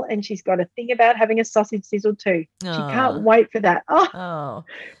meal, and she's got a thing about having a sausage sizzle too. She can't wait for that.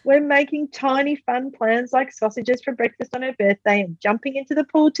 We're making tiny fun plans like sausages for breakfast on her birthday and jumping into the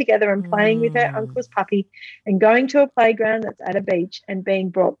pool together and playing with her uncle's puppy and going to a playground that's at a beach and being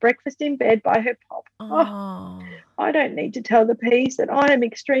brought breakfast in bed by her pop. I don't need to tell the P's that I am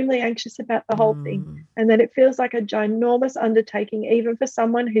extremely anxious about the whole thing and that it feels like a ginormous undertaking even for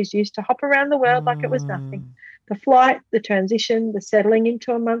someone who's used to hop around the world like it was nothing. The flight, the transition, the settling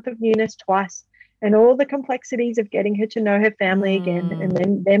into a month of newness twice, and all the complexities of getting her to know her family again and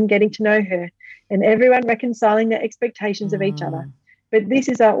then them getting to know her and everyone reconciling their expectations of each other. But this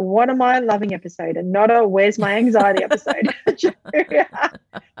is a what am I loving episode and not a where's my anxiety episode.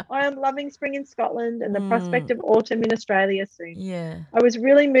 I am loving spring in Scotland and the prospect of autumn in Australia soon. Yeah. I was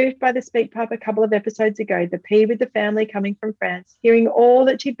really moved by the speak pipe a couple of episodes ago, the P with the family coming from France, hearing all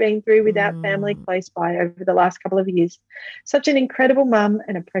that she'd been through without family close by over the last couple of years. Such an incredible mum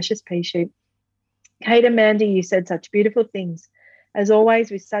and a precious P-shoot. Kate and Mandy, you said such beautiful things. As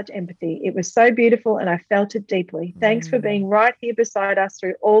always, with such empathy. It was so beautiful and I felt it deeply. Thanks for being right here beside us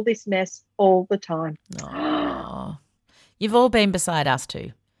through all this mess all the time. Oh, you've all been beside us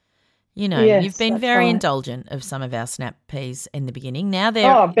too. You know, Yes, you've been that's very right. indulgent of some of our snap peas in the beginning. Now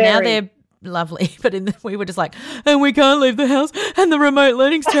they're lovely, but we were just like, and we can't leave the house and the remote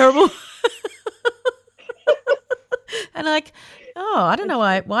learning's terrible. And like, I don't know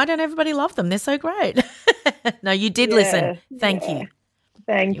why don't everybody love them? They're so great. No, you did listen. Thank you.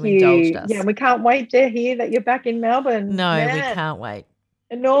 Thank You you. indulged us. Yeah, we can't wait to hear that you're back in Melbourne. No, we Man, can't wait.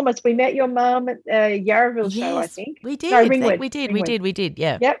 Enormous. We met your mum at Yarraville show, I think. We did. No, Ringwood. We did.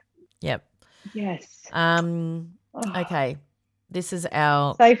 Yeah. Yep. Yes. Okay. This is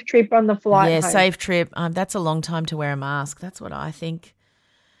our safe trip on the flight home. safe trip. That's a long time to wear a mask. That's what I think.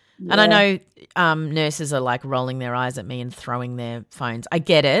 Yeah. And I know nurses are like rolling their eyes at me and throwing their phones. I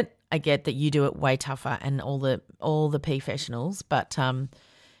get it. I get that you do it way tougher and all the professionals. But,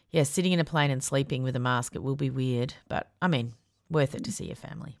 sitting in a plane and sleeping with a mask, it will be weird. But, I mean, worth it to see your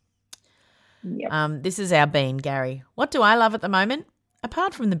family. Yep. This is our bean, Gary. What do I love at the moment?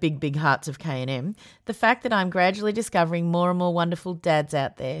 Apart from the big hearts of K&M, the fact that I'm gradually discovering more and more wonderful dads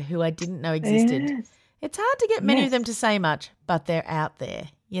out there who I didn't know existed. Yes. It's hard to get many of them to say much, but they're out there.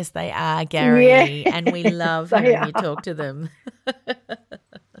 Yes, they are, Gary, and we love hearing you talk to them.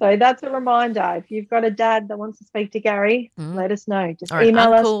 So that's a reminder. If you've got a dad that wants to speak to Gary, let us know. Just Or an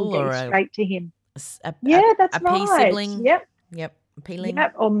email us. uncle We'll or get you straight to him. A That's a right. P sibling. Yep. Appealing.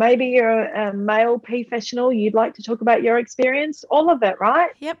 Yep. Or maybe you're a male P professional. You'd like to talk about your experience. All of it,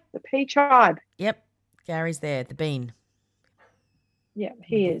 right? Yep. The P tribe. Yep. Gary's there, the bean. Yeah,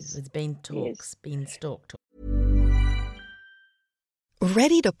 he is. It's bean talks, beanstalk talk.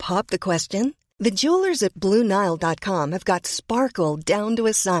 Ready to pop the question? The jewelers at BlueNile.com have got sparkle down to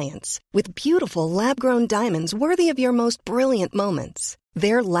a science with beautiful lab-grown diamonds worthy of your most brilliant moments.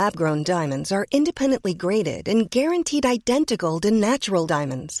 Their lab-grown diamonds are independently graded and guaranteed identical to natural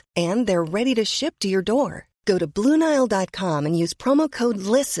diamonds, and they're ready to ship to your door. Go to BlueNile.com and use promo code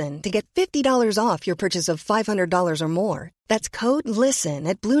LISTEN to get $50 off your purchase of $500 or more. That's code LISTEN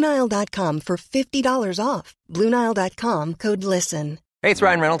at BlueNile.com for $50 off. BlueNile.com, code LISTEN. Hey, it's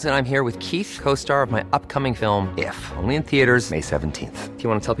Ryan Reynolds, and I'm here with Keith, co-star of my upcoming film, If, only in theaters May 17th. Do you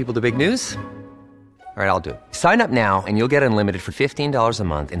want to tell people the big news? All right, I'll do it. Sign up now and you'll get unlimited for $15 a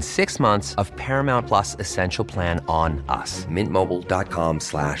month and 6 months of Paramount Plus Essential Plan on us.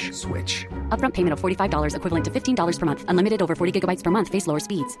 MintMobile.com/switch. Upfront payment of $45 equivalent to $15 per month. Unlimited over 40 gigabytes per month. Face lower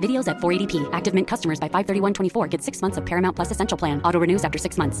speeds. Videos at 480p. Active Mint customers by 531.24 get 6 months of Paramount Plus Essential Plan. Auto renews after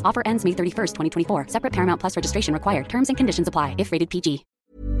 6 months. Offer ends May 31st, 2024. Separate Paramount Plus registration required. Terms and conditions apply if rated PG.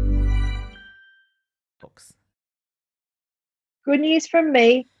 Good news from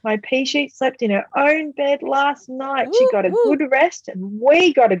me. My pea sheet slept in her own bed last night. She got a good rest and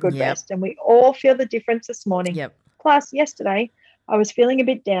we got a good rest, and we all feel the difference this morning. Yep. Plus, yesterday, I was feeling a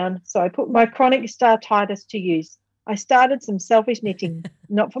bit down, so I put my chronic startitis to use. I started some selfish knitting,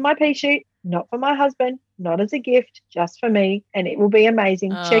 not for my pea sheet, not for my husband, not as a gift, just for me, and it will be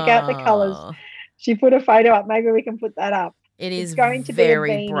amazing. Check out the colours. She put a photo up. Maybe we can put that up. It's going to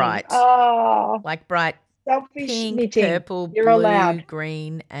very be a bright. Oh, like bright selfish pink, knitting. purple, You're blue, allowed.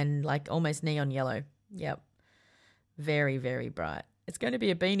 green, and like almost neon yellow. Yep. Very, very bright. It's going to be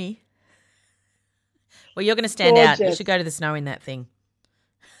a beanie. Well, you're going to stand out. You should go to the snow in that thing.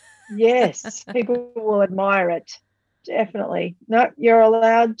 Yes, people will admire it. Definitely. No, you're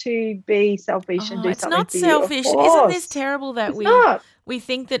allowed to be selfish and do it's something not for selfish. you. Of Isn't course. this terrible that It's we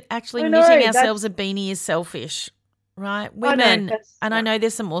think that actually I know, knitting that's- ourselves a beanie is selfish, right? Women, and I know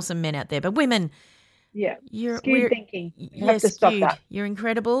there's some awesome men out there, but women, Yeah, we're skewed thinking. You have to stop skewed. that. You're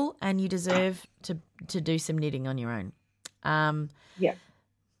incredible, and you deserve to do some knitting on your own. Yeah.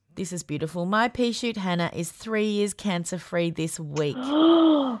 This is beautiful. My pea shoot Hannah is 3 years cancer free this week.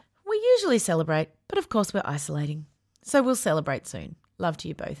 We usually celebrate, but of course we're isolating, so we'll celebrate soon. Love to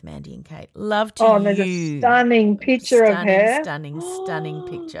you both, Mandy and Kate. Love to you. Oh, there's a stunning picture of her. Stunning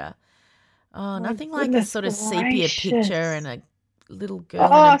picture. Oh, nothing like a goodness sort of sepia gracious. picture and a little girl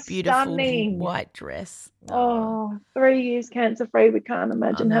in Oh, a beautiful stunning. white dress. Oh, 3 years cancer free. We can't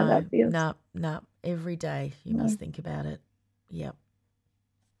imagine how that feels. No. Every day you must think about it. Yep.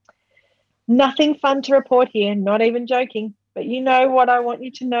 Nothing fun to report here, not even joking. But you know what I want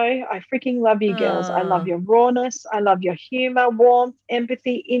you to know? I freaking love you girls. I love your rawness. I love your humor, warmth,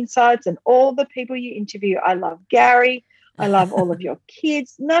 empathy, insights, and all the people you interview. I love Gary. I love all of your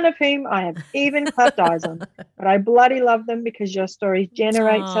kids, none of whom I have even clapped eyes on. But I bloody love them because your stories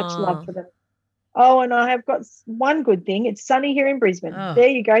generate such love for them. Oh, and I have got one good thing. It's sunny here in Brisbane. There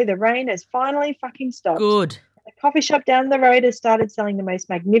you go. The rain has finally fucking stopped. Good. The coffee shop down the road has started selling the most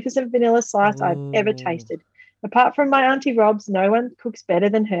magnificent vanilla slice I've ever tasted. Apart from my Auntie Rob's, no one cooks better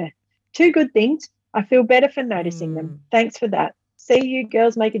than her. 2 good things. I feel better for noticing them. Thanks for that. See you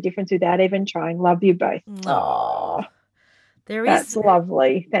girls make a difference without even trying. Love you both. Oh, that's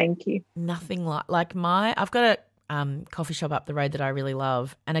lovely. Thank you. Nothing like I've got a coffee shop up the road that I really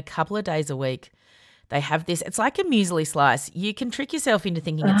love, and a couple of days a week they have this. It's like a muesli slice. You can trick yourself into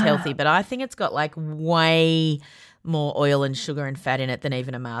thinking it's healthy, but I think it's got like way more oil and sugar and fat in it than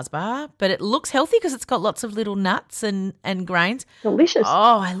even a Mars bar. But it looks healthy because it's got lots of little nuts and grains. Delicious.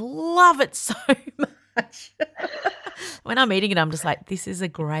 Oh, I love it so much. When I'm eating it, I'm just like, this is a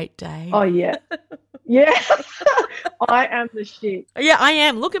great day. Oh, yeah. Yeah. I am the shit. Yeah, I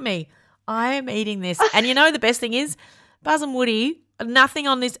am. Look at me. I am eating this. And you know the best thing is, Buzz and Woody, nothing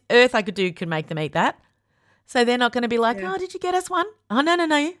on this earth I could do could make them eat that. So they're not going to be like, oh, did you get us one? Oh, no.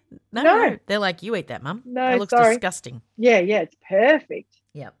 They're like, you eat that, Mum. No, that looks sorry. disgusting. Yeah, it's perfect.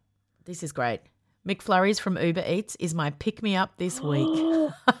 Yep. This is great. McFlurries from Uber Eats is my pick-me-up this week.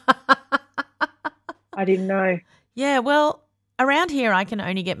 I didn't know. Yeah, well, around here I can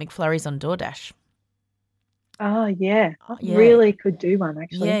only get McFlurries on DoorDash. Oh, yeah. I Yeah. really could do one,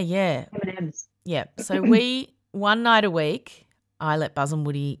 actually. Yeah. M&Ms. Yeah. So one night a week, I let Buzz and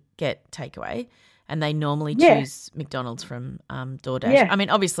Woody get takeaway, and they normally Yeah. choose McDonald's from DoorDash. Yeah. I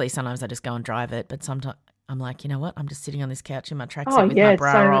mean, obviously, sometimes I just go and drive it, but sometimes I'm like, you know what? I'm just sitting on this couch in my tracksuit Oh with yeah, my it's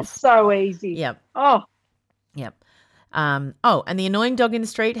bra off. so easy. Yep. Oh, Yep. And the annoying dog in the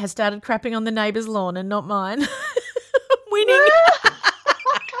street has started crapping on the neighbour's lawn and not mine. Winning.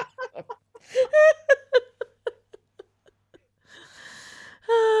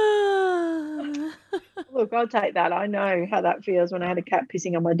 look, I'll take that. I know how that feels when I had a cat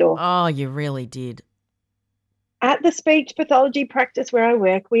pissing on my door. Oh, you really did. At the speech pathology practice where I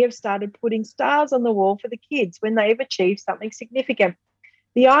work, we have started putting stars on the wall for the kids when they've achieved something significant.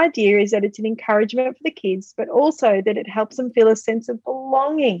 The idea is that it's an encouragement for the kids, but also that it helps them feel a sense of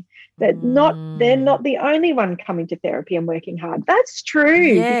belonging, that they're not the only one coming to therapy and working hard. That's true.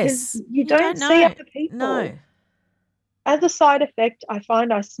 Yes. Because you don't see know. other people. No. As a side effect, I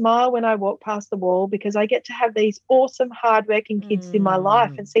find I smile when I walk past the wall because I get to have these awesome, hardworking kids in my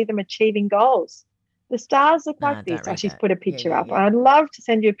life and see them achieving goals. The stars look like this. don't read She's that. put a picture Yeah. up. I'd love to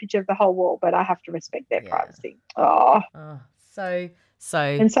send you a picture of the whole wall, but I have to respect their privacy. Oh. So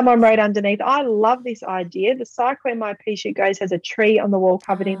And someone wrote underneath, I love this idea. The site where my pea shoot goes has a tree on the wall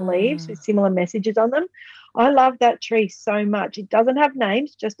covered in leaves with similar messages on them. I love that tree so much. It doesn't have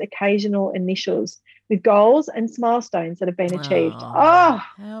names, just occasional initials with goals and milestones that have been achieved. how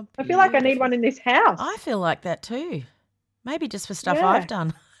I feel like I need one in this house. I feel like that too. Maybe just for stuff Yeah. I've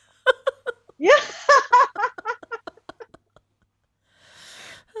done. Yeah.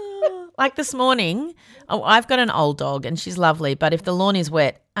 Like this morning, I've got an old dog and she's lovely, but if the lawn is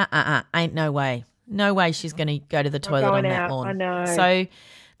wet, ain't no way. No way she's going to go to the toilet on going that out, lawn. I know. So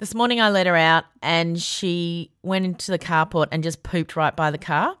this morning I let her out and she went into the carport and just pooped right by the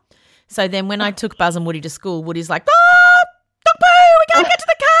car. So then when I took Buzz and Woody to school, Woody's like, dog poo, we can't get to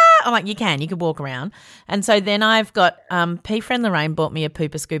the car. I'm like, you can walk around. And so then I've got P-Friend Lorraine bought me a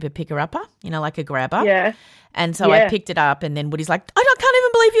pooper scooper picker-upper, like a grabber. Yeah. And so I picked it up and then Woody's like, can't even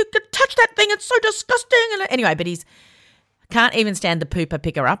believe you could touch that thing. It's so disgusting. And anyway, but he's can't even stand the pooper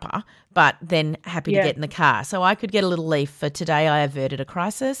picker-upper, but then happy to get in the car. So I could get a little leaf for today I averted a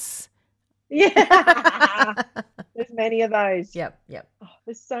crisis. Yeah. There's many of those. Yep. Oh,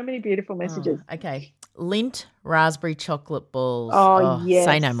 there's so many beautiful messages. Okay. Lindt raspberry chocolate balls. Oh, yes.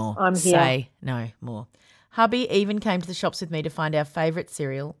 Say no more. I'm here. Say no more. Hubby even came to the shops with me to find our favourite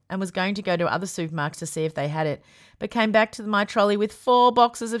cereal and was going to go to other supermarkets to see if they had it, but came back to my trolley with 4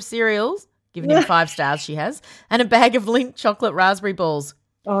 boxes of cereals, giving him 5 stars she has, and a bag of Lindt chocolate raspberry balls.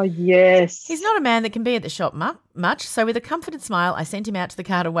 Oh, yes. He's not a man that can be at the shop much, so with a comforted smile, I sent him out to the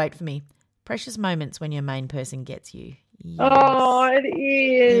car to wait for me. Precious moments when your main person gets you. Yes. Oh, it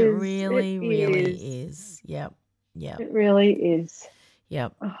is. It really is. Yep. It really is.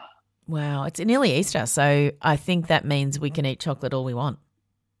 Yep. Wow. It's nearly Easter, so I think that means we can eat chocolate all we want.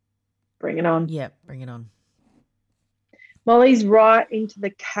 Bring it on. Yep. Bring it on. Molly's right into the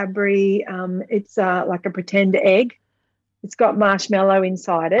Cadbury. It's like a pretend egg. It's got marshmallow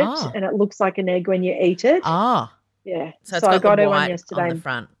inside it, and it looks like an egg when you eat it. Yeah. So it's got I got the her white one yesterday. on the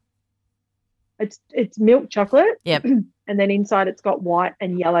front. It's milk chocolate. Yep. And then inside it's got white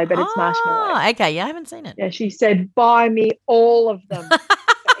and yellow, but it's marshmallow. Okay. Yeah, I haven't seen it. Yeah, she said, buy me all of them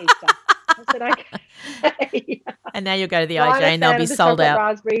for Easter. I said, okay. And now you'll go to the I'm IJ a and they'll fan be of the sold chocolate out.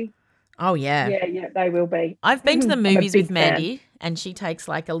 Raspberry. Oh, yeah. Yeah, they will be. I've been to the I'm a movies big with Mandy and she takes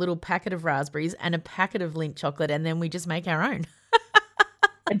like a little packet of raspberries and a packet of Lindt chocolate and then we just make our own.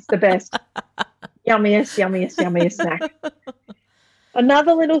 It's the best. Yummiest snack.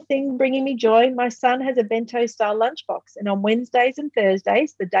 Another little thing bringing me joy, my son has a bento-style lunchbox, and on Wednesdays and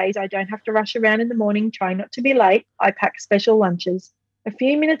Thursdays, the days I don't have to rush around in the morning trying not to be late, I pack special lunches. A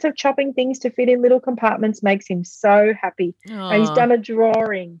few minutes of chopping things to fit in little compartments makes him so happy. And he's done a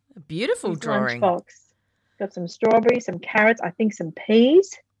drawing. A beautiful his drawing. Lunchbox. Got some strawberries, some carrots, I think some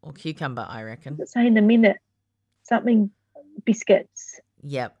peas. Or cucumber, I reckon. What's it say in a minute? Something biscuits.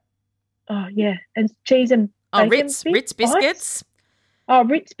 Yep. Oh, yeah. And cheese and bacon. Ritz biscuits. Oh,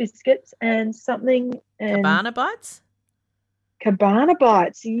 Ritz biscuits and something. Cabana bites. Cabana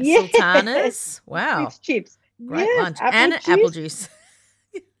bites. Yeah. Sultanas. Wow. Ritz chips. Great Yes, lunch. And apple juice.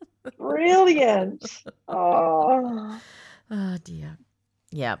 Brilliant. Oh. Oh, dear.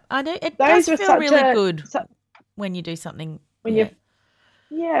 Yeah. I know. It Those does were feel such really good when you do something. When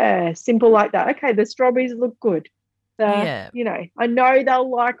yeah, simple like that. Okay, the strawberries look good. I know they'll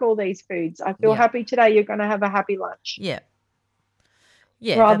like all these foods. I feel happy today. You're going to have a happy lunch. Yeah.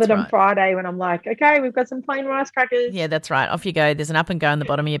 Yeah. Rather than right. Friday when I'm like, okay, we've got some plain rice crackers. Yeah, that's right. Off you go. There's an up and go in the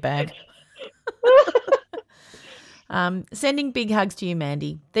bottom of your bag. Sending big hugs to you,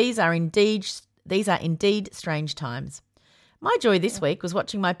 Mandy. These are indeed strange times. My joy this week was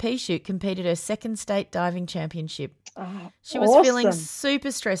watching my pea shoot compete at her second state diving championship. Oh, She was awesome. feeling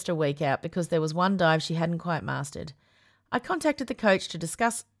super stressed a week out because there was one dive she hadn't quite mastered. I contacted the coach to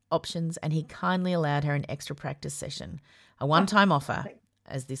discuss options and he kindly allowed her an extra practice session, a one-time offer,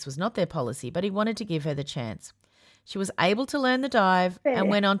 as this was not their policy, but he wanted to give her the chance. She was able to learn the dive and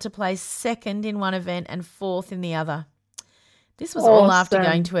went on to place second in one event and fourth in the other. This was all after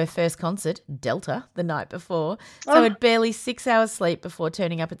going to her first concert, Delta, the night before, so had barely 6 hours sleep before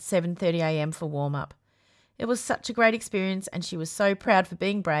turning up at 7:30 a.m. for warm-up. It was such a great experience and she was so proud for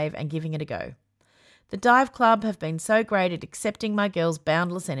being brave and giving it a go. The Dive Club have been so great at accepting my girl's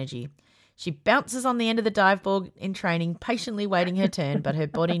boundless energy. She bounces on the end of the dive board in training, patiently waiting her turn, but her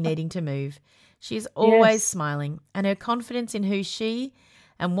body needing to move. She is always smiling and her confidence in who she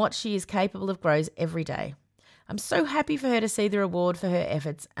and what she is capable of grows every day. I'm so happy for her to see the reward for her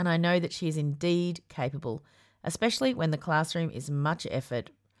efforts, and I know that she is indeed capable, especially when the classroom is much effort,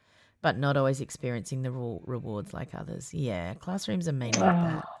 but not always experiencing the rewards like others. Yeah, classrooms are mean like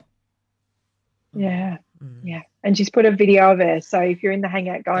that. Yeah, yeah. And she's put a video of her, so if you're in the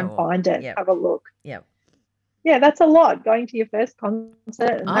Hangout, go and find it. Yep. Have a look. Yep. Yeah, that's a lot, going to your first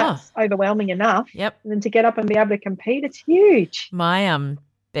concert, and that's overwhelming enough. Yep. And then to get up and be able to compete, it's huge. My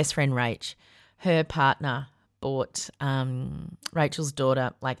best friend Rach, her partner bought Rachel's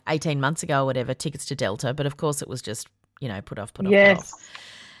daughter like 18 months ago or whatever tickets to Delta, but of course it was just, put off. Yes.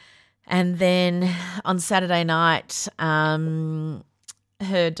 And then on Saturday night,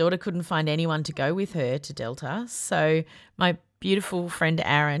 her daughter couldn't find anyone to go with her to Delta. So my beautiful friend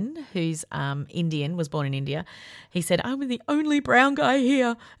Aaron, who's Indian, was born in India, he said, I'm the only brown guy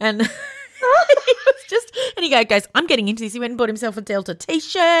here. And he goes, I'm getting into this. He went and bought himself a Delta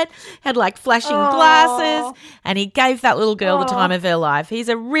T-shirt, had like flashing glasses, and he gave that little girl the time of her life. He's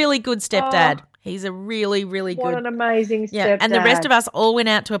a really good stepdad. He's a really, really good. What an amazing stepdad. Yeah, and the rest of us all went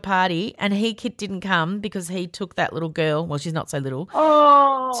out to a party, and Kit didn't come because he took that little girl. Well, she's not so little.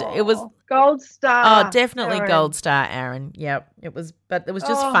 Oh, so it was gold star. Oh, definitely Aaron. Gold star, Aaron. Yep, it was. But it was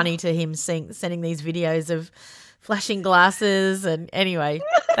just funny to him sending these videos of flashing glasses, and anyway,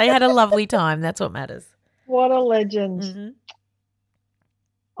 they had a lovely time. That's what matters. What a legend. Mm-hmm.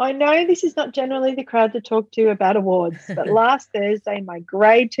 I know this is not generally the crowd to talk to about awards, but last Thursday, my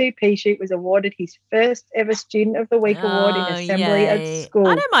grade 2 pea shoot was awarded his first ever Student of the Week award in assembly at school.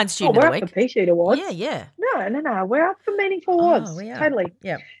 I don't mind Student of we're the up Week. for pea shoot awards. Yeah. No. We're up for meaningful awards. we are. Totally.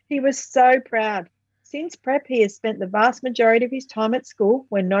 Yeah. He was so proud. Since prep, he has spent the vast majority of his time at school,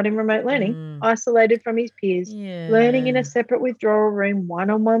 when not in remote learning, isolated from his peers, learning in a separate withdrawal room,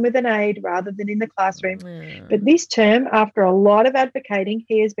 one-on-one with an aide rather than in the classroom. But this term, after a lot of advocating,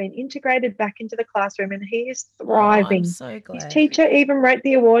 he has been integrated back into the classroom and he is thriving. I'm so glad. His teacher even wrote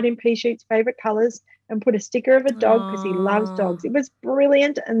the award in Pea Shoot's favourite colours and put a sticker of a dog because he loves dogs. It was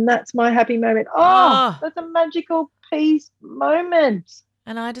brilliant, and that's my happy moment. That's a magical peace moment.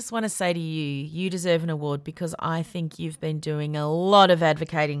 And I just want to say to you, you deserve an award because I think you've been doing a lot of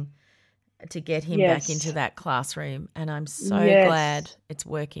advocating to get him back into that classroom, and I'm so glad it's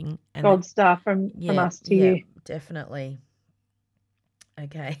working. And Gold star from us to you. Definitely.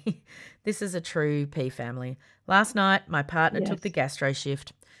 Okay. This is a true P family. Last night, my partner took the gastro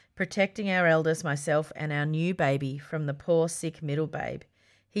shift, protecting our eldest, myself, and our new baby from the poor, sick middle babe.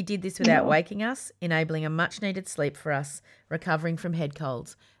 He did this without waking us, enabling a much-needed sleep for us, recovering from head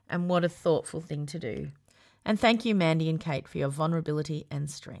colds. And what a thoughtful thing to do. And thank you, Mandy and Kate, for your vulnerability and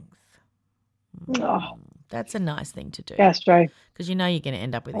strength. That's a nice thing to do. Gastro. Because you know you're going to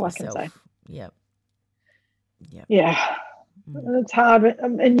end up with it yourself. I can say. Yep. Yeah. It's hard.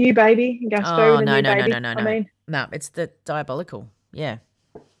 A new baby, gastro with a new baby. No. I mean, no, it's the diabolical. Yeah.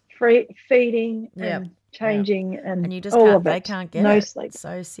 Feeding and changing and you just all can't, of it. they can't get no it. sleep.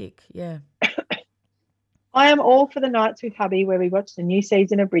 So sick. Yeah. I am all for the nights with hubby where we watch the new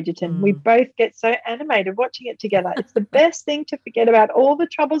season of Bridgerton. We both get so animated watching it together. It's the best thing to forget about all the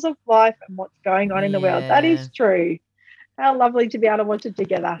troubles of life and what's going on in the world. That is true. How lovely to be able to watch it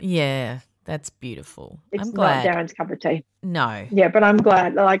together. Yeah, that's beautiful. It's I'm glad. not Darren's cup of tea. No. Yeah, but I'm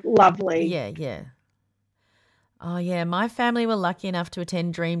glad. Like, lovely. Yeah. Oh, yeah. My family were lucky enough to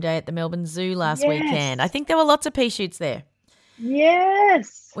attend Dream Day at the Melbourne Zoo last weekend. I think there were lots of pea shoots there.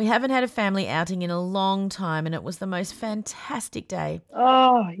 Yes. We haven't had a family outing in a long time, and it was the most fantastic day.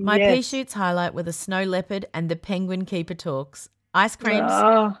 Oh, My pea shoots highlight were the snow leopard and the penguin keeper talks, ice creams,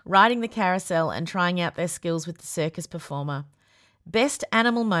 riding the carousel and trying out their skills with the circus performer. Best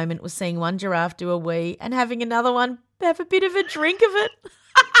animal moment was seeing one giraffe do a wee and having another one have a bit of a drink of it.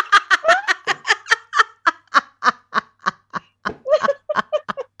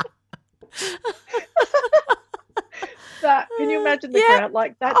 That imagine the crowd?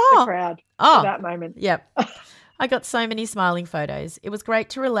 Like, that's the crowd for that moment. Yep. I got so many smiling photos. It was great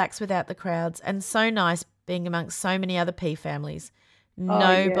to relax without the crowds and so nice being amongst so many other P families.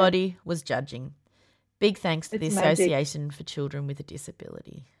 Nobody was judging. Big thanks to the Association for Children with a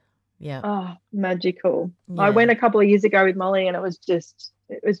Disability. Yeah. Oh, magical. Yeah. I went a couple of years ago with Molly and it was just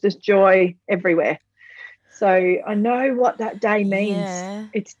joy everywhere. So I know what that day means. Yeah.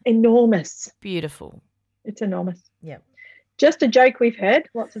 It's enormous. Beautiful. It's enormous. Yep. Just a joke we've heard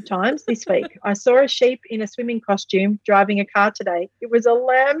lots of times this week. I saw a sheep in a swimming costume driving a car today. It was a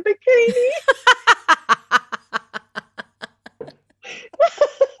Lamborghini.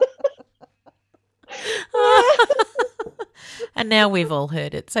 And now we've all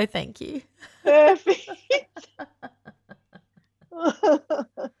heard it, so thank you. Perfect.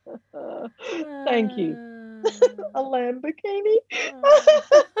 Thank you. A Lamborghini.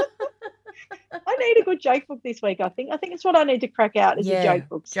 I need a good joke book this week, I think. I think it's what I need to crack out is a joke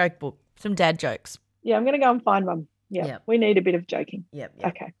book. Joke book. Some dad jokes. Yeah, I'm going to go and find one. Yeah, Yep. We need a bit of joking. Yep.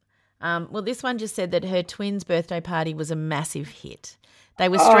 Okay. Well, this one just said that her twins' birthday party was a massive hit. They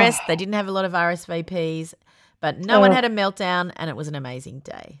were stressed. They didn't have a lot of RSVPs, but no one had a meltdown, and it was an amazing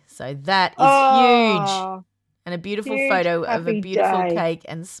day. So that is huge. And a beautiful huge, photo of a happy beautiful day. cake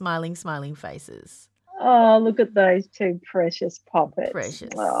and smiling faces. Oh, look at those two precious poppets. Precious.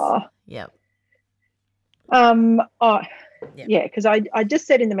 Oh. Yep. Yeah, because I just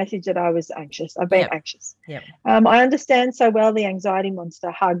said in the message that I was anxious. I've been anxious. Yep. I understand so well the anxiety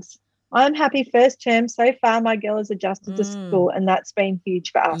monster. Hugs. I'm happy first term. So far, my girl has adjusted to school, and that's been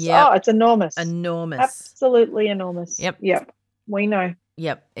huge for us. Yep. Oh, it's enormous. Enormous. Absolutely enormous. Yep. We know.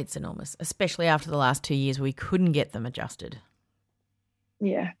 Yep, it's enormous, especially after the last 2 years where we couldn't get them adjusted.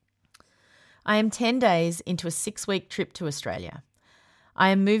 Yeah. I am 10 days into a 6-week trip to Australia. I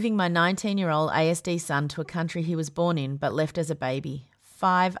am moving my 19-year-old ASD son to a country he was born in but left as a baby,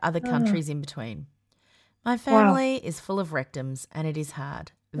 5 other countries in between. My family is full of rectums and it is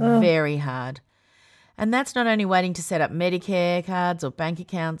hard, very hard. And that's not only waiting to set up Medicare cards or bank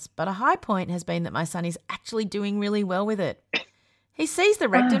accounts, but a high point has been that my son is actually doing really well with it. He sees the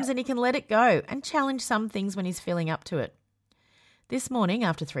rectums and he can let it go and challenge some things when he's feeling up to it. This morning,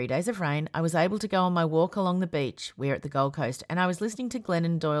 after 3 days of rain, I was able to go on my walk along the beach. We're at the Gold Coast, and I was listening to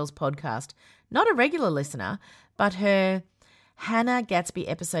Glennon Doyle's podcast. Not a regular listener, but her Hannah Gatsby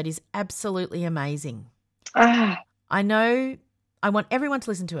episode is absolutely amazing. I want everyone to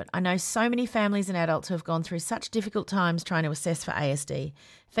listen to it. I know so many families and adults who have gone through such difficult times trying to assess for ASD.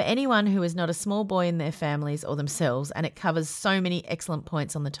 For anyone who is not a small boy in their families or themselves, and it covers so many excellent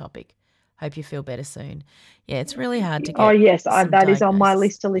points on the topic. Hope you feel better soon. Yeah, it's really hard to get. Oh, yes, some that is on my diagnosis.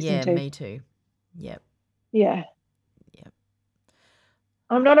 list to listen to. Yeah, me too. Yep. Yeah. Yep.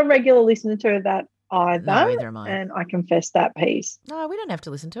 I'm not a regular listener to that either. No, either am I. And I confess that piece. No, we don't have to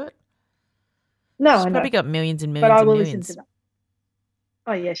listen to it. No, She's I know. probably got millions and millions But I and will millions. listen to that.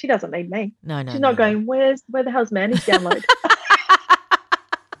 Oh, yeah, she doesn't need me. No. She's not going, where the hell's Manny's download?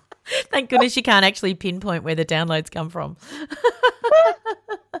 Thank goodness you can't actually pinpoint where the downloads come from.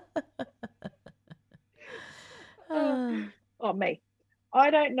 Oh, me.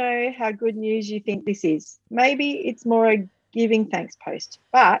 I don't know how good news you think this is. Maybe it's more a giving thanks post.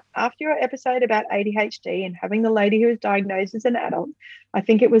 But after your episode about ADHD and having the lady who was diagnosed as an adult, I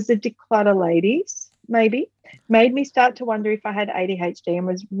think it was the declutter ladies, maybe, made me start to wonder if I had ADHD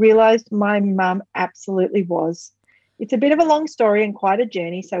and realised my mum absolutely was. It's a bit of a long story and quite a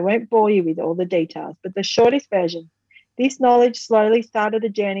journey, so I won't bore you with all the details, but the shortest version. This knowledge slowly started a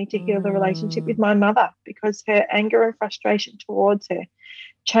journey to heal the relationship with my mother because her anger and frustration towards her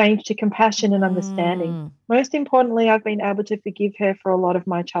changed to compassion and understanding. Most importantly, I've been able to forgive her for a lot of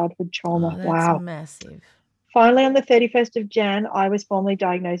my childhood trauma. Oh, that's wow. massive. Finally, on the 31st of Jan, I was formally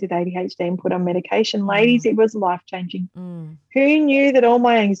diagnosed with ADHD and put on medication. Ladies, it was life-changing. Who knew that all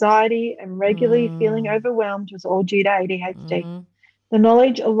my anxiety and regularly feeling overwhelmed was all due to ADHD? The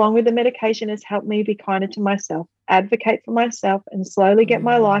knowledge, along with the medication, has helped me be kinder to myself, advocate for myself, and slowly get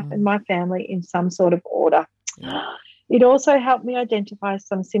my life and my family in some sort of order. It also helped me identify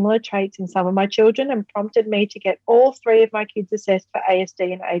some similar traits in some of my children and prompted me to get all 3 of my kids assessed for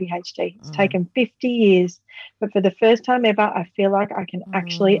ASD and ADHD. It's taken 50 years, but for the first time ever, I feel like I can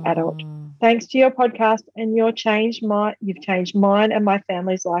actually adult. Thanks to your podcast and you've changed mine and my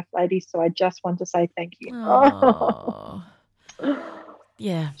family's life, ladies, so I just want to say thank you. Oh.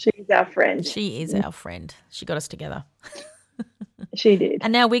 Yeah. She's our friend. She is our friend. She got us together. She did.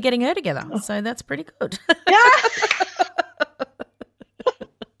 And now we're getting her together, so that's pretty good.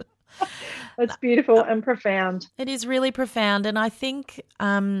 It's beautiful and profound. It is really profound. And I think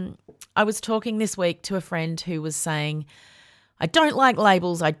I was talking this week to a friend who was saying, I don't like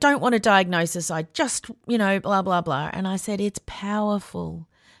labels. I don't want a diagnosis. I just, blah, blah, blah. And I said, it's powerful.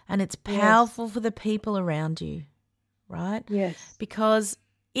 And it's powerful for the people around you, right? Yes. Because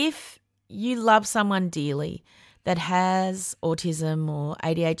if you love someone dearly that has autism or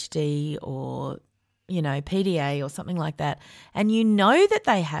ADHD or, PDA or something like that, and you know that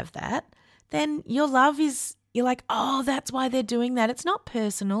they have that, then your love is, you're like, oh, that's why they're doing that. It's not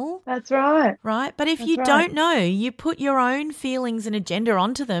personal. That's right. Right? But if you don't know, you put your own feelings and agenda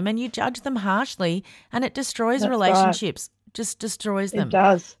onto them and you judge them harshly, and it destroys relationships, just destroys them. It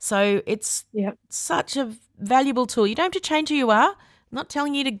does. So it's such a valuable tool. You don't have to change who you are. I'm not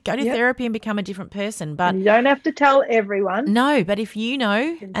telling you to go to therapy and become a different person. But you don't have to tell everyone. No, but if you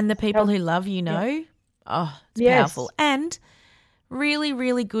know and the people who love you know, it's powerful. And really,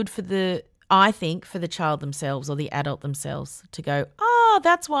 really good for the child themselves or the adult themselves to go, oh,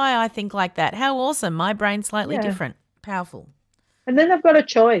 that's why I think like that. How awesome. My brain's slightly different. Powerful. And then they've got a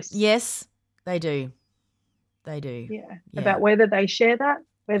choice. Yes, they do. They do. Yeah. About whether they share that,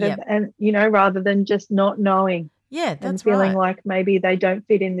 and, rather than just not knowing. Yeah, that's and feeling like maybe they don't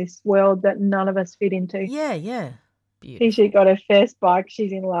fit in this world that none of us fit into. Yeah, yeah. Beautiful. She got her first bike.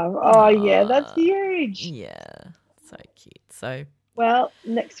 She's in love. Oh, yeah, that's huge. Yeah, so cute. So... Well,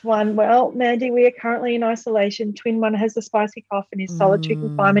 next one. Well, Mandy, we are currently in isolation. Twin one has a spicy cough and is solitary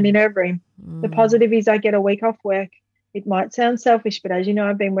confinement in her room. The positive is I get a week off work. It might sound selfish, but as you know,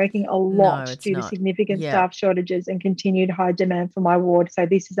 I've been working a lot due to significant staff shortages and continued high demand for my ward. So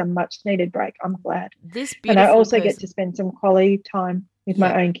this is a much-needed break. I'm glad. And I also get to spend some quality time with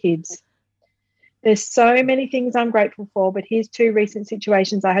my own kids. There's so many things I'm grateful for, but here's 2 recent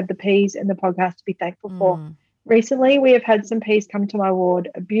situations I had the P's and the podcast to be thankful for. Recently, we have had some P's come to my ward,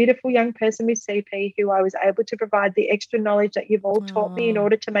 a beautiful young person with CP who I was able to provide the extra knowledge that you've all taught me in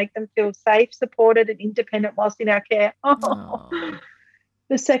order to make them feel safe, supported and independent whilst in our care.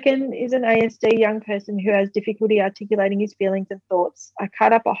 The second is an ASD young person who has difficulty articulating his feelings and thoughts. I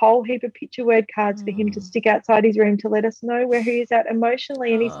cut up a whole heap of picture word cards for him to stick outside his room to let us know where he is at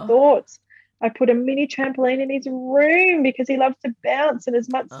emotionally and his thoughts. I put a mini trampoline in his room because he loves to bounce and as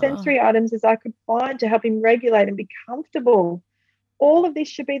much sensory items as I could find to help him regulate and be comfortable. All of this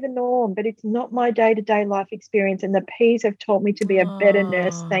should be the norm, but it's not my day-to-day life experience, and the P's have taught me to be a better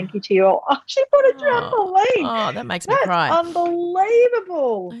nurse. Thank you to you all. Oh, she put a trampoline. Oh, that makes me cry.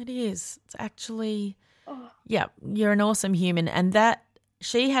 Unbelievable. It is. It's actually, you're an awesome human. And that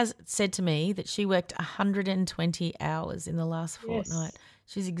she has said to me that she worked 120 hours in the last fortnight.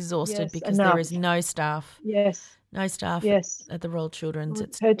 She's exhausted because there is no staff. Yes. No staff at the Royal Children's.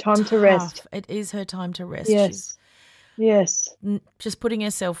 It's her time to rest. It is her time to rest. Yes. She's just putting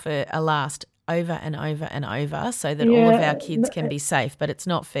herself for a last over and over and over so that all of our kids can be safe. But it's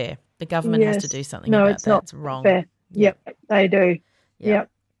not fair. The government has to do something about it's that. Not it's wrong. Fair. Yep, they do. Yep.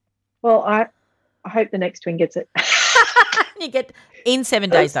 Well, I hope the next twin gets it. You get in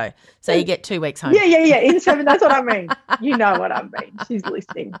 7 days though, so you get 2 weeks home. Yeah. In 7, that's what I mean. You know what I mean. She's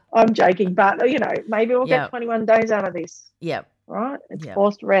listening. I'm joking, but maybe we'll get 21 days out of this. Yep. Right. It's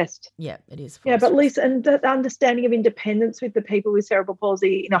forced rest. Yeah, it is. But Lisa, and the understanding of independence with the people with cerebral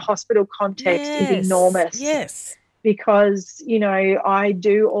palsy in a hospital context is enormous. Yes. Because I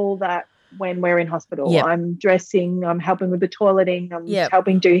do all that. When we're in hospital, I'm dressing, I'm helping with the toileting, I'm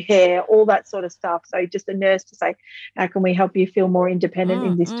helping do hair, all that sort of stuff. So just a nurse to say, how can we help you feel more independent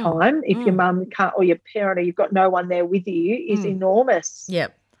in this time? If your mum can't, or your parent, or you've got no one there with you, is enormous.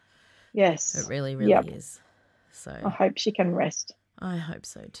 Yep. Yes. It really, really is. So I hope she can rest. I hope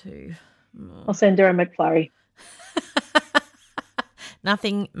so too. I'll send her a McFlurry.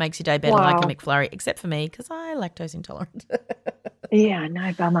 Nothing makes your day better like a McFlurry, except for me, because I'm lactose intolerant. Yeah,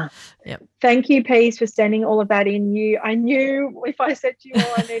 no, bummer. Yep. Thank you, Peace, for sending all of that in. I knew if I said to you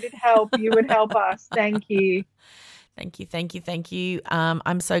all I needed help, you would help us. Thank you. Thank you.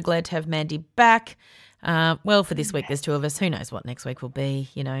 I'm so glad to have Mandy back. Well, for this week, there's 2 of us. Who knows what next week will be?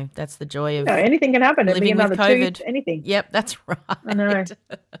 That's the joy of anything can happen. Living with COVID. Tooth, anything. Yep, that's right. I know.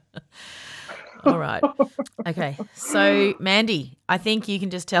 All right. Okay. So, Mandy, I think you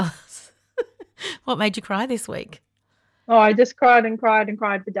can just tell us what made you cry this week. Oh, I just cried and cried and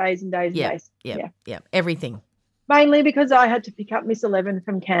cried for days and days and days. Yeah. Everything. Mainly because I had to pick up Miss 11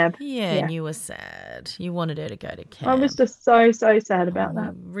 from camp. Yeah, and you were sad. You wanted her to go to camp. I was just so sad about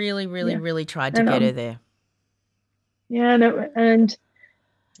that. Really, really, really tried to get her there. Yeah, and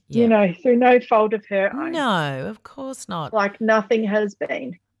through no fault of her own. No, of course not. Like nothing has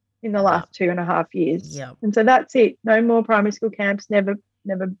been in the last 2.5 years. Yeah. And so that's it. No more primary school camps. Never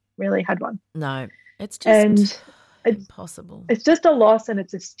really had one. No. It's just Impossible. It's just a loss, and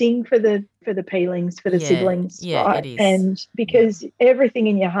it's a sting for the peelings, for the siblings. Yeah, right? it is. And because everything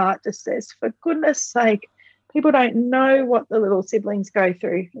in your heart just says, for goodness sake, people don't know what the little siblings go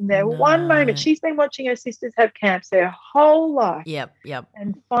through. And their one moment, she's been watching her sisters have camps their whole life. Yep.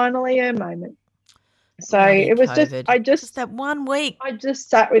 And finally her moment. So Bloody it was COVID. just just that 1 week. I just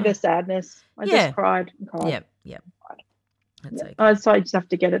sat with the sadness. I just cried and cried. Yep. That's okay. So I just have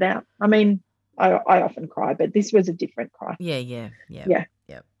to get it out. I mean, I often cry, but this was a different cry. Yeah.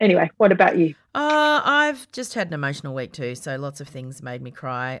 Anyway, what about you? I've just had an emotional week too, so lots of things made me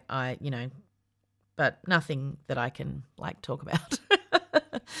cry. But nothing that I can talk about.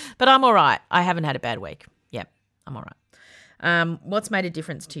 But I'm all right. I haven't had a bad week. Yep, I'm all right. What's made a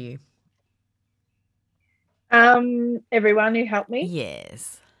difference to you? Everyone who helped me.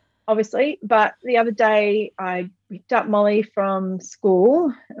 Yes. Obviously, but the other day I picked up Molly from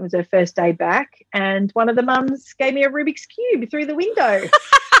school. It was her first day back, and one of the mums gave me a Rubik's Cube through the window.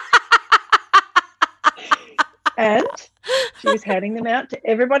 And she was handing them out to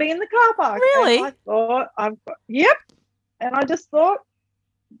everybody in the car park. Really? And I thought, yep. And I just thought,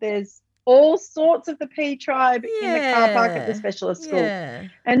 there's all sorts of the P tribe in the car park at the specialist school. Yeah.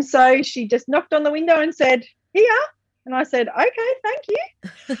 And so she just knocked on the window and said, here. And I said, okay, thank you.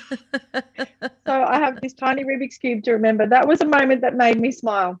 So I have this tiny Rubik's Cube to remember. That was a moment that made me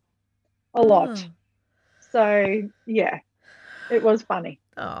smile a lot. So, yeah, it was funny.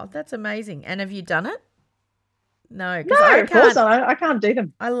 Oh, that's amazing. And have you done it? No, of course not. I can't do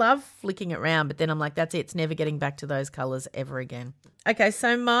them. I love flicking it around, but then I'm like, that's it. It's never getting back to those colours ever again. Okay,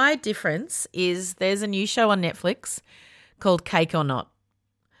 so my difference is there's a new show on Netflix called Cake or Not.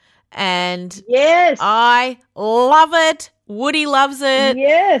 And yes, I love it. Woody loves it.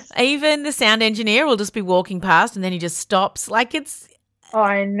 Yes. Even the sound engineer will just be walking past and then he just stops.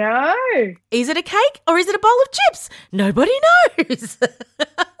 I know. Is it a cake or is it a bowl of chips? Nobody knows.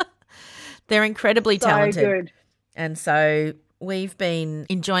 They're incredibly talented. So good. And so we've been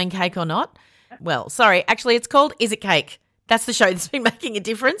enjoying Cake or Not. Well, sorry, actually it's called Is It Cake? That's the show that's been making a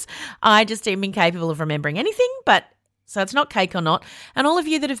difference. I just am incapable of remembering anything, but so it's not Cake or Not. And all of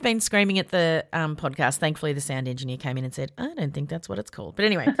you that have been screaming at the podcast, thankfully the sound engineer came in and said, I don't think that's what it's called. But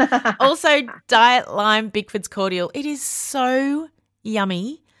anyway, also Diet Lime Bickford's Cordial. It is so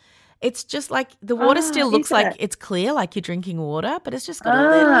yummy. It's just like the water still looks like it's clear, like you're drinking water, but it's just got a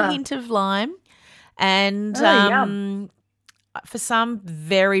little hint of lime. And for some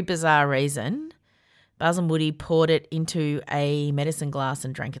very bizarre reason, Buzz and Woody poured it into a medicine glass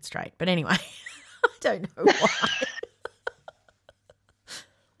and drank it straight. But anyway, I don't know why.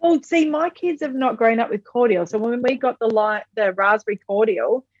 Well, see, my kids have not grown up with cordial. So when we got the raspberry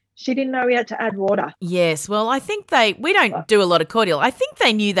cordial, she didn't know we had to add water. Yes. Well, I think we don't do a lot of cordial. I think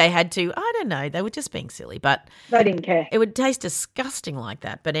they knew they had to. I don't know. They were just being silly, but they didn't care. It would taste disgusting like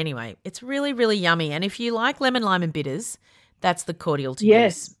that. But anyway, it's really, really yummy. And if you like lemon, lime and bitters, that's the cordial to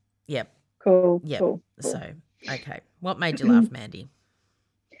use. Yep. Cool. Yep. Cool. So, okay. What made you laugh, Mandy?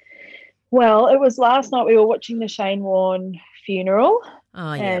 Well, it was last night we were watching the Shane Warne funeral.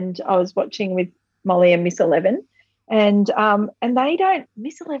 Oh, yeah. And I was watching with Molly and Miss 11. And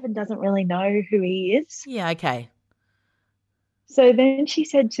Miss 11 doesn't really know who he is. Yeah, okay. So then she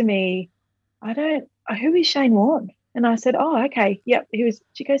said to me, who is Shane Warne? And I said, oh, okay. Yep.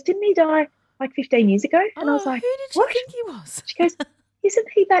 She goes, didn't he die like 15 years ago? And I was like, who did you think he was? She goes, isn't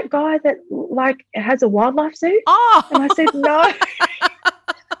he that guy that has a wildlife zoo? Oh. And I said, no.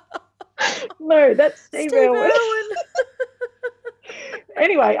 No, that's Steve Irwin.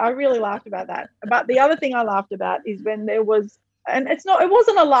 Anyway, I really laughed about that. But the other thing I laughed about is when there was, and it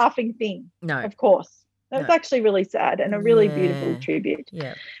wasn't a laughing thing. No. Of course. It was actually really sad and a really beautiful tribute.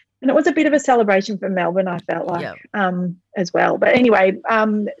 Yeah. And it was a bit of a celebration for Melbourne, I felt like, as well. But anyway,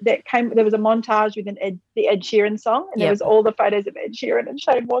 there was a montage with the Ed Sheeran song, and there was all the photos of Ed Sheeran and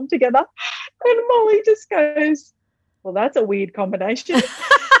Shane Warne together. And Molly just goes, well, that's a weird combination.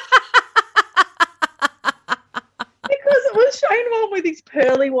 Because it was Shane Warne with his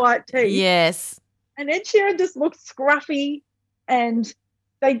pearly white teeth. Yes. And Ed Sheeran just looked scruffy, and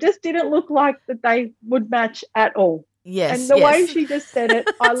they just didn't look like that they would match at all. Yes. And the way she just said it,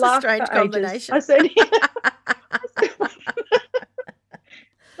 I laughed. That's a strange combination. I said,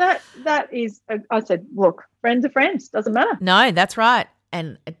 that is, I said, look, friends are friends, doesn't matter. No, that's right.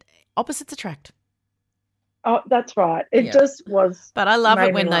 And opposites attract. Oh, that's right. It just was. But I love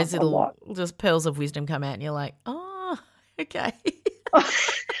it when those little just pearls of wisdom come out and you're like, oh, okay.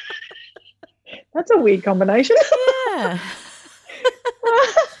 That's a weird combination. Yeah.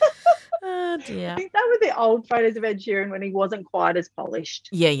 Oh, dear. I think that were the old photos of Ed Sheeran when he wasn't quite as polished.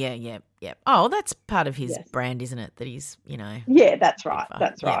 Yeah. Oh, that's part of his Yes. brand, isn't it? That he's, Yeah, that's right.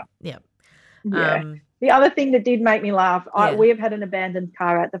 That's right. Yeah. Yeah. The other thing that did make me laugh, Yeah. we have had an abandoned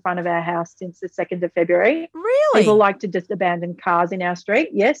car at the front of our house since the 2nd of February. Really? People like to just abandon cars in our street.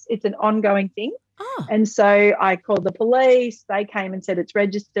 Yes, it's an ongoing thing. Oh. And so I called the police. They came and said it's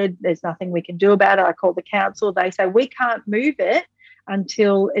registered. There's nothing we can do about it. I called the council. They say we can't move it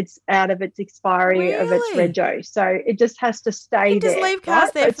until it's out of its expiry of its Really? rego. So it just has to stay You there. just leave cars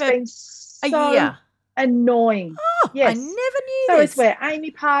right? there So it's for been so a year. annoying. Oh, Yes. I never knew So this. it's where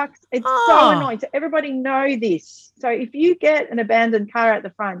Amy parks. It's Oh. so annoying. So everybody know this. So if you get an abandoned car at the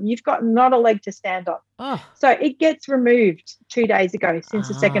front, you've got not a leg to stand on. Oh, So it gets removed 2 days ago since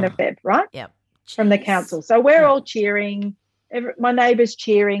the 2nd of Feb, right? yep. From the Jeez. council. So we're all cheering. My neighbour's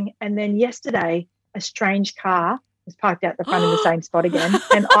cheering. And then yesterday, a strange car was parked out the front in the same spot again.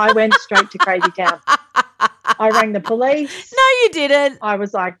 And I went straight to Crazy Town. I rang the police. No, you didn't. I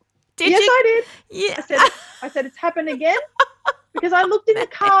was like, Did yes, you? I did. Yeah. I said, it's happened again because I looked in the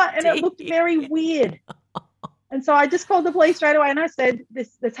car and it looked Mandy. very weird. And so I just called the police straight away and I said,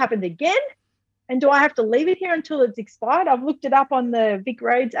 this happened again. And do I have to leave it here until it's expired? I've looked it up on the Vic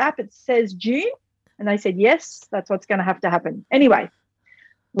Roads app. It says June. And they said, yes, that's what's going to have to happen. Anyway,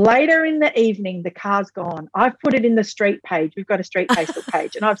 later in the evening, the car's gone. I've put it in the street page. We've got a street Facebook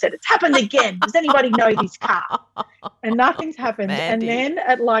page. And I've said, it's happened again. Does anybody know this car? And nothing's happened. Mandy. And then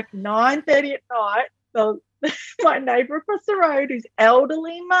at like 9:30 at night, my neighbour across the road, whose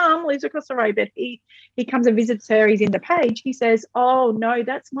elderly mum lives across the road, but he comes and visits her. He's in the page. He says, oh, no,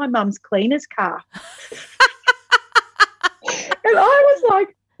 that's my mum's cleaner's car. And I was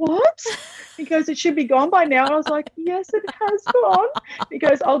like, what? He goes, it should be gone by now. And I was like, yes, it has gone. He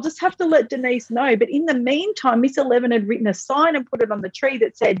goes, I'll just have to let Denise know. But in the meantime, Miss 11 had written a sign and put it on the tree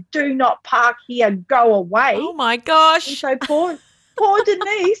that said, do not park here, go away. Oh, my And gosh. so poor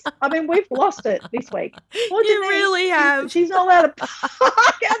Denise, I mean, we've lost it this week. Poor You Denise, really have. She's not allowed to park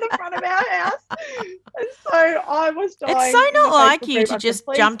out the front of our house. And so I was dying. It's so in the not like Facebook you group. to I said, just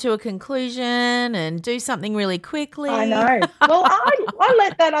 "Please." jump to a conclusion and do something really quickly. I know. Well, I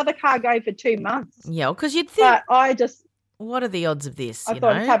let that other car go for 2 months. Yeah, because you'd think, But I what are the odds of this? I you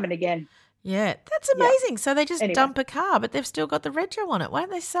thought know? it's happened again. Yeah, that's Yeah. amazing. So they just Anyway. dump a car, but they've still got the rego on it. Why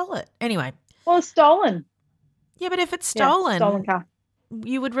don't they sell it? Anyway, Well, it's stolen. yeah, but if it's Yeah, stolen, stolen car.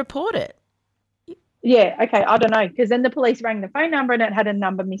 you would report it. Yeah, okay, I don't know. Because then the police rang the phone number and it had a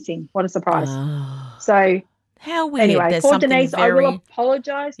number missing. What a surprise. Oh, So how weird. anyway, There's poor something Denise, I very... will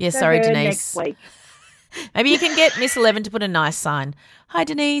apologise Yeah, to sorry, her Denise. next week. Maybe you can get Miss 11 to put a nice sign. Hi,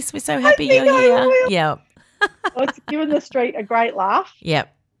 Denise. We're so happy think you're I here. will. Yeah. Well, it's given the street a great laugh,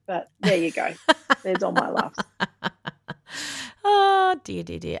 Yep. but there you go. There's all my laughs. Oh, dear.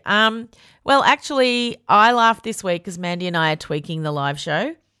 Well, actually, I laughed this week because Mandy and I are tweaking the live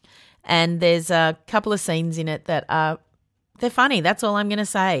show, and there's a couple of scenes in it that are they're funny. That's all I'm going to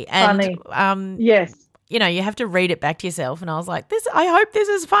say. And Funny. Yes. you know, you have to read it back to yourself. And I was like, "This. I hope this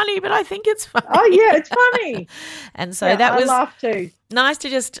is funny, but I think it's funny." Oh, yeah, it's funny. And so Yeah, that was I laughed too. nice to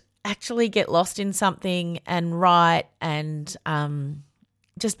just actually get lost in something and write and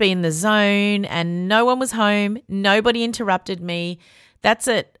just be in the zone, and no one was home. Nobody interrupted me. That's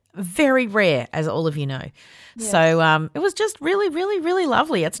it. Very rare, as all of you know. Yes. So it was just really, really, really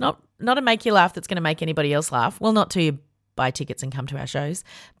lovely. It's not a make you laugh that's going to make anybody else laugh. Well, not till you buy tickets and come to our shows.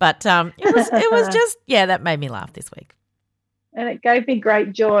 But it was just, yeah, that made me laugh this week. And it gave me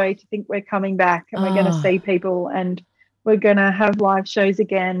great joy to think we're coming back and we're going to Oh. see people and we're going to have live shows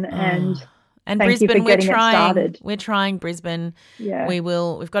again. And thank you for Brisbane, we're getting it trying. started. We're trying Brisbane. Yeah.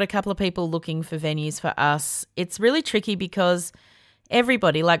 We've got a couple of people looking for venues for us. It's really tricky because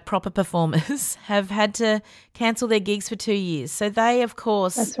everybody, like proper performers, have had to cancel their gigs for 2 years. So they, of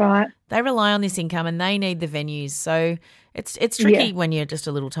course, That's right. they rely on this income and they need the venues. So it's tricky Yeah. when you're just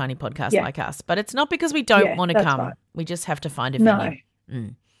a little tiny podcast Yeah. like us. But it's not because we don't Yeah, want to that's come. right. We just have to find a No. venue.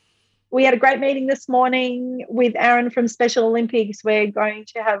 Mm. We had a great meeting this morning with Aaron from Special Olympics. We're going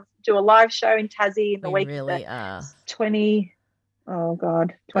to do a live show in Tassie in the We week really that are.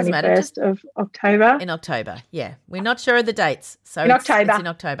 21st of October. In October, yeah. We're not sure of the dates. So In it's October. in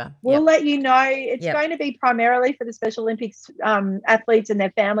October. We'll Yep. let you know. It's Yep. going to be primarily for the Special Olympics athletes and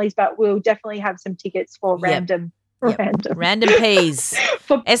their families, but we'll definitely have some tickets for Yep. Random peas.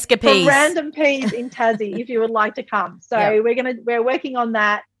 for Escapees. random peas in Tassie if you would like to come. So Yep. we're working on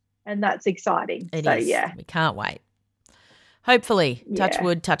that, and that's exciting. It so is. yeah, We can't wait. Hopefully, touch Yeah.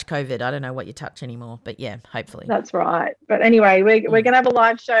 wood, touch COVID. I don't know what you touch anymore, but yeah, hopefully. that's right. But anyway, we're going to have a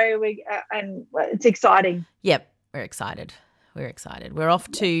live show. And it's exciting. Yep, we're excited. We're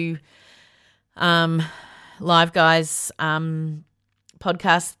off to Live Guys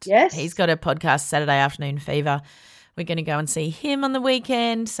podcast. Yes. He's got a podcast, Saturday Afternoon Fever. We're going to go and see him on the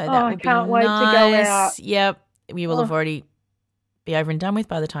weekend. So that would be can't wait nice. to go out. Yep. We will have already be over and done with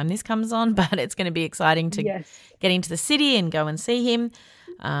by the time this comes on, but it's going to be exciting to get into the city and go and see him.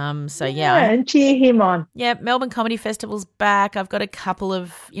 And cheer him on. Yeah, Melbourne Comedy Festival's back. I've got a couple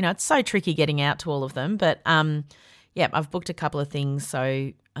of, it's so tricky getting out to all of them, but I've booked a couple of things,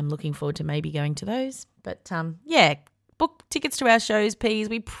 so I'm looking forward to maybe going to those. But book tickets to our shows, Peas.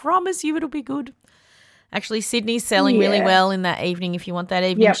 We promise you it'll be good. Actually, Sydney's selling really well in that evening if you want that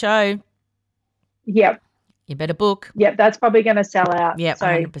evening show. Yep. You better book. Yep, that's probably going to sell out. Yep, so,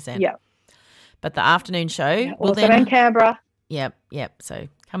 100%. Yep. But the afternoon show will also then in Canberra. Yep. So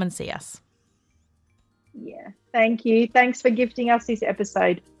come and see us. Yeah. Thank you. Thanks for gifting us this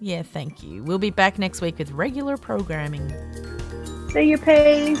episode. Yeah, thank you. We'll be back next week with regular programming. See you,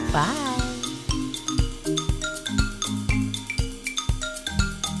 Peas. Bye.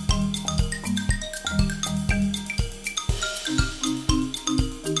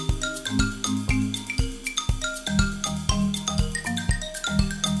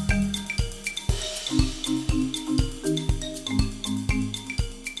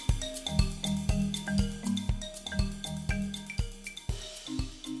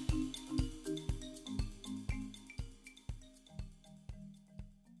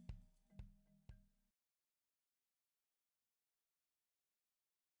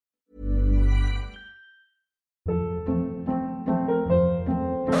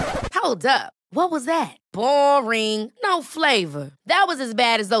 Hold up. What was that? Boring. No flavor. That was as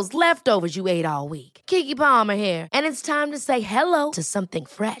bad as those leftovers you ate all week. Keke Palmer here, and it's time to say hello to something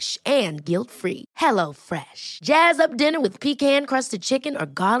fresh and guilt-free. Hello Fresh. Jazz up dinner with pecan-crusted chicken or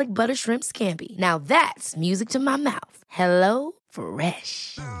garlic butter shrimp scampi. Now that's music to my mouth. Hello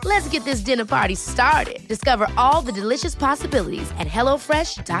Fresh. Let's get this dinner party started. Discover all the delicious possibilities at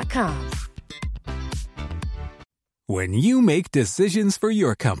hellofresh.com. When you make decisions for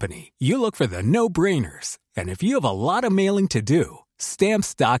your company, you look for the no-brainers. And if you have a lot of mailing to do,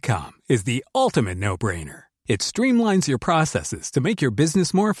 Stamps.com is the ultimate no-brainer. It streamlines your processes to make your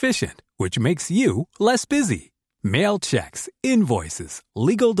business more efficient, which makes you less busy. Mail checks, invoices,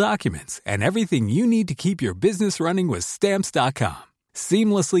 legal documents, and everything you need to keep your business running with Stamps.com.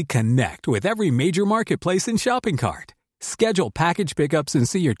 Seamlessly connect with every major marketplace and shopping cart. Schedule package pickups and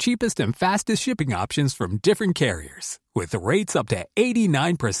see your cheapest and fastest shipping options from different carriers, with rates up to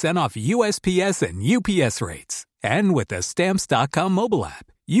 89% off USPS and UPS rates. And with the Stamps.com mobile app,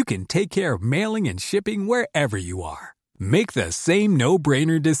 you can take care of mailing and shipping wherever you are. Make the same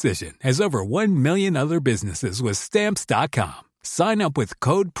no-brainer decision as over 1 million other businesses with Stamps.com. Sign up with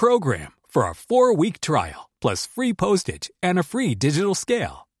code PROGRAM for a 4-week trial, plus free postage and a free digital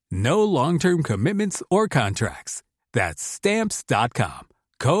scale. No long-term commitments or contracts. That's Stamps.com.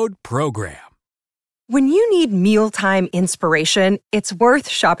 Code PROGRAM. When you need mealtime inspiration, it's worth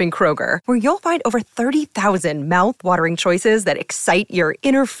shopping Kroger, where you'll find over 30,000 mouth-watering choices that excite your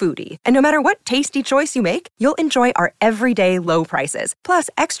inner foodie. And no matter what tasty choice you make, you'll enjoy our everyday low prices, plus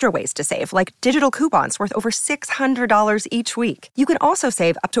extra ways to save, like digital coupons worth over $600 each week. You can also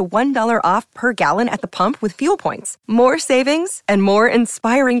save up to $1 off per gallon at the pump with fuel points. More savings and more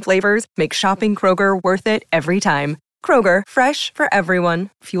inspiring flavors make shopping Kroger worth it every time. Kroger, fresh for everyone.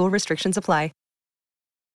 Fuel restrictions apply.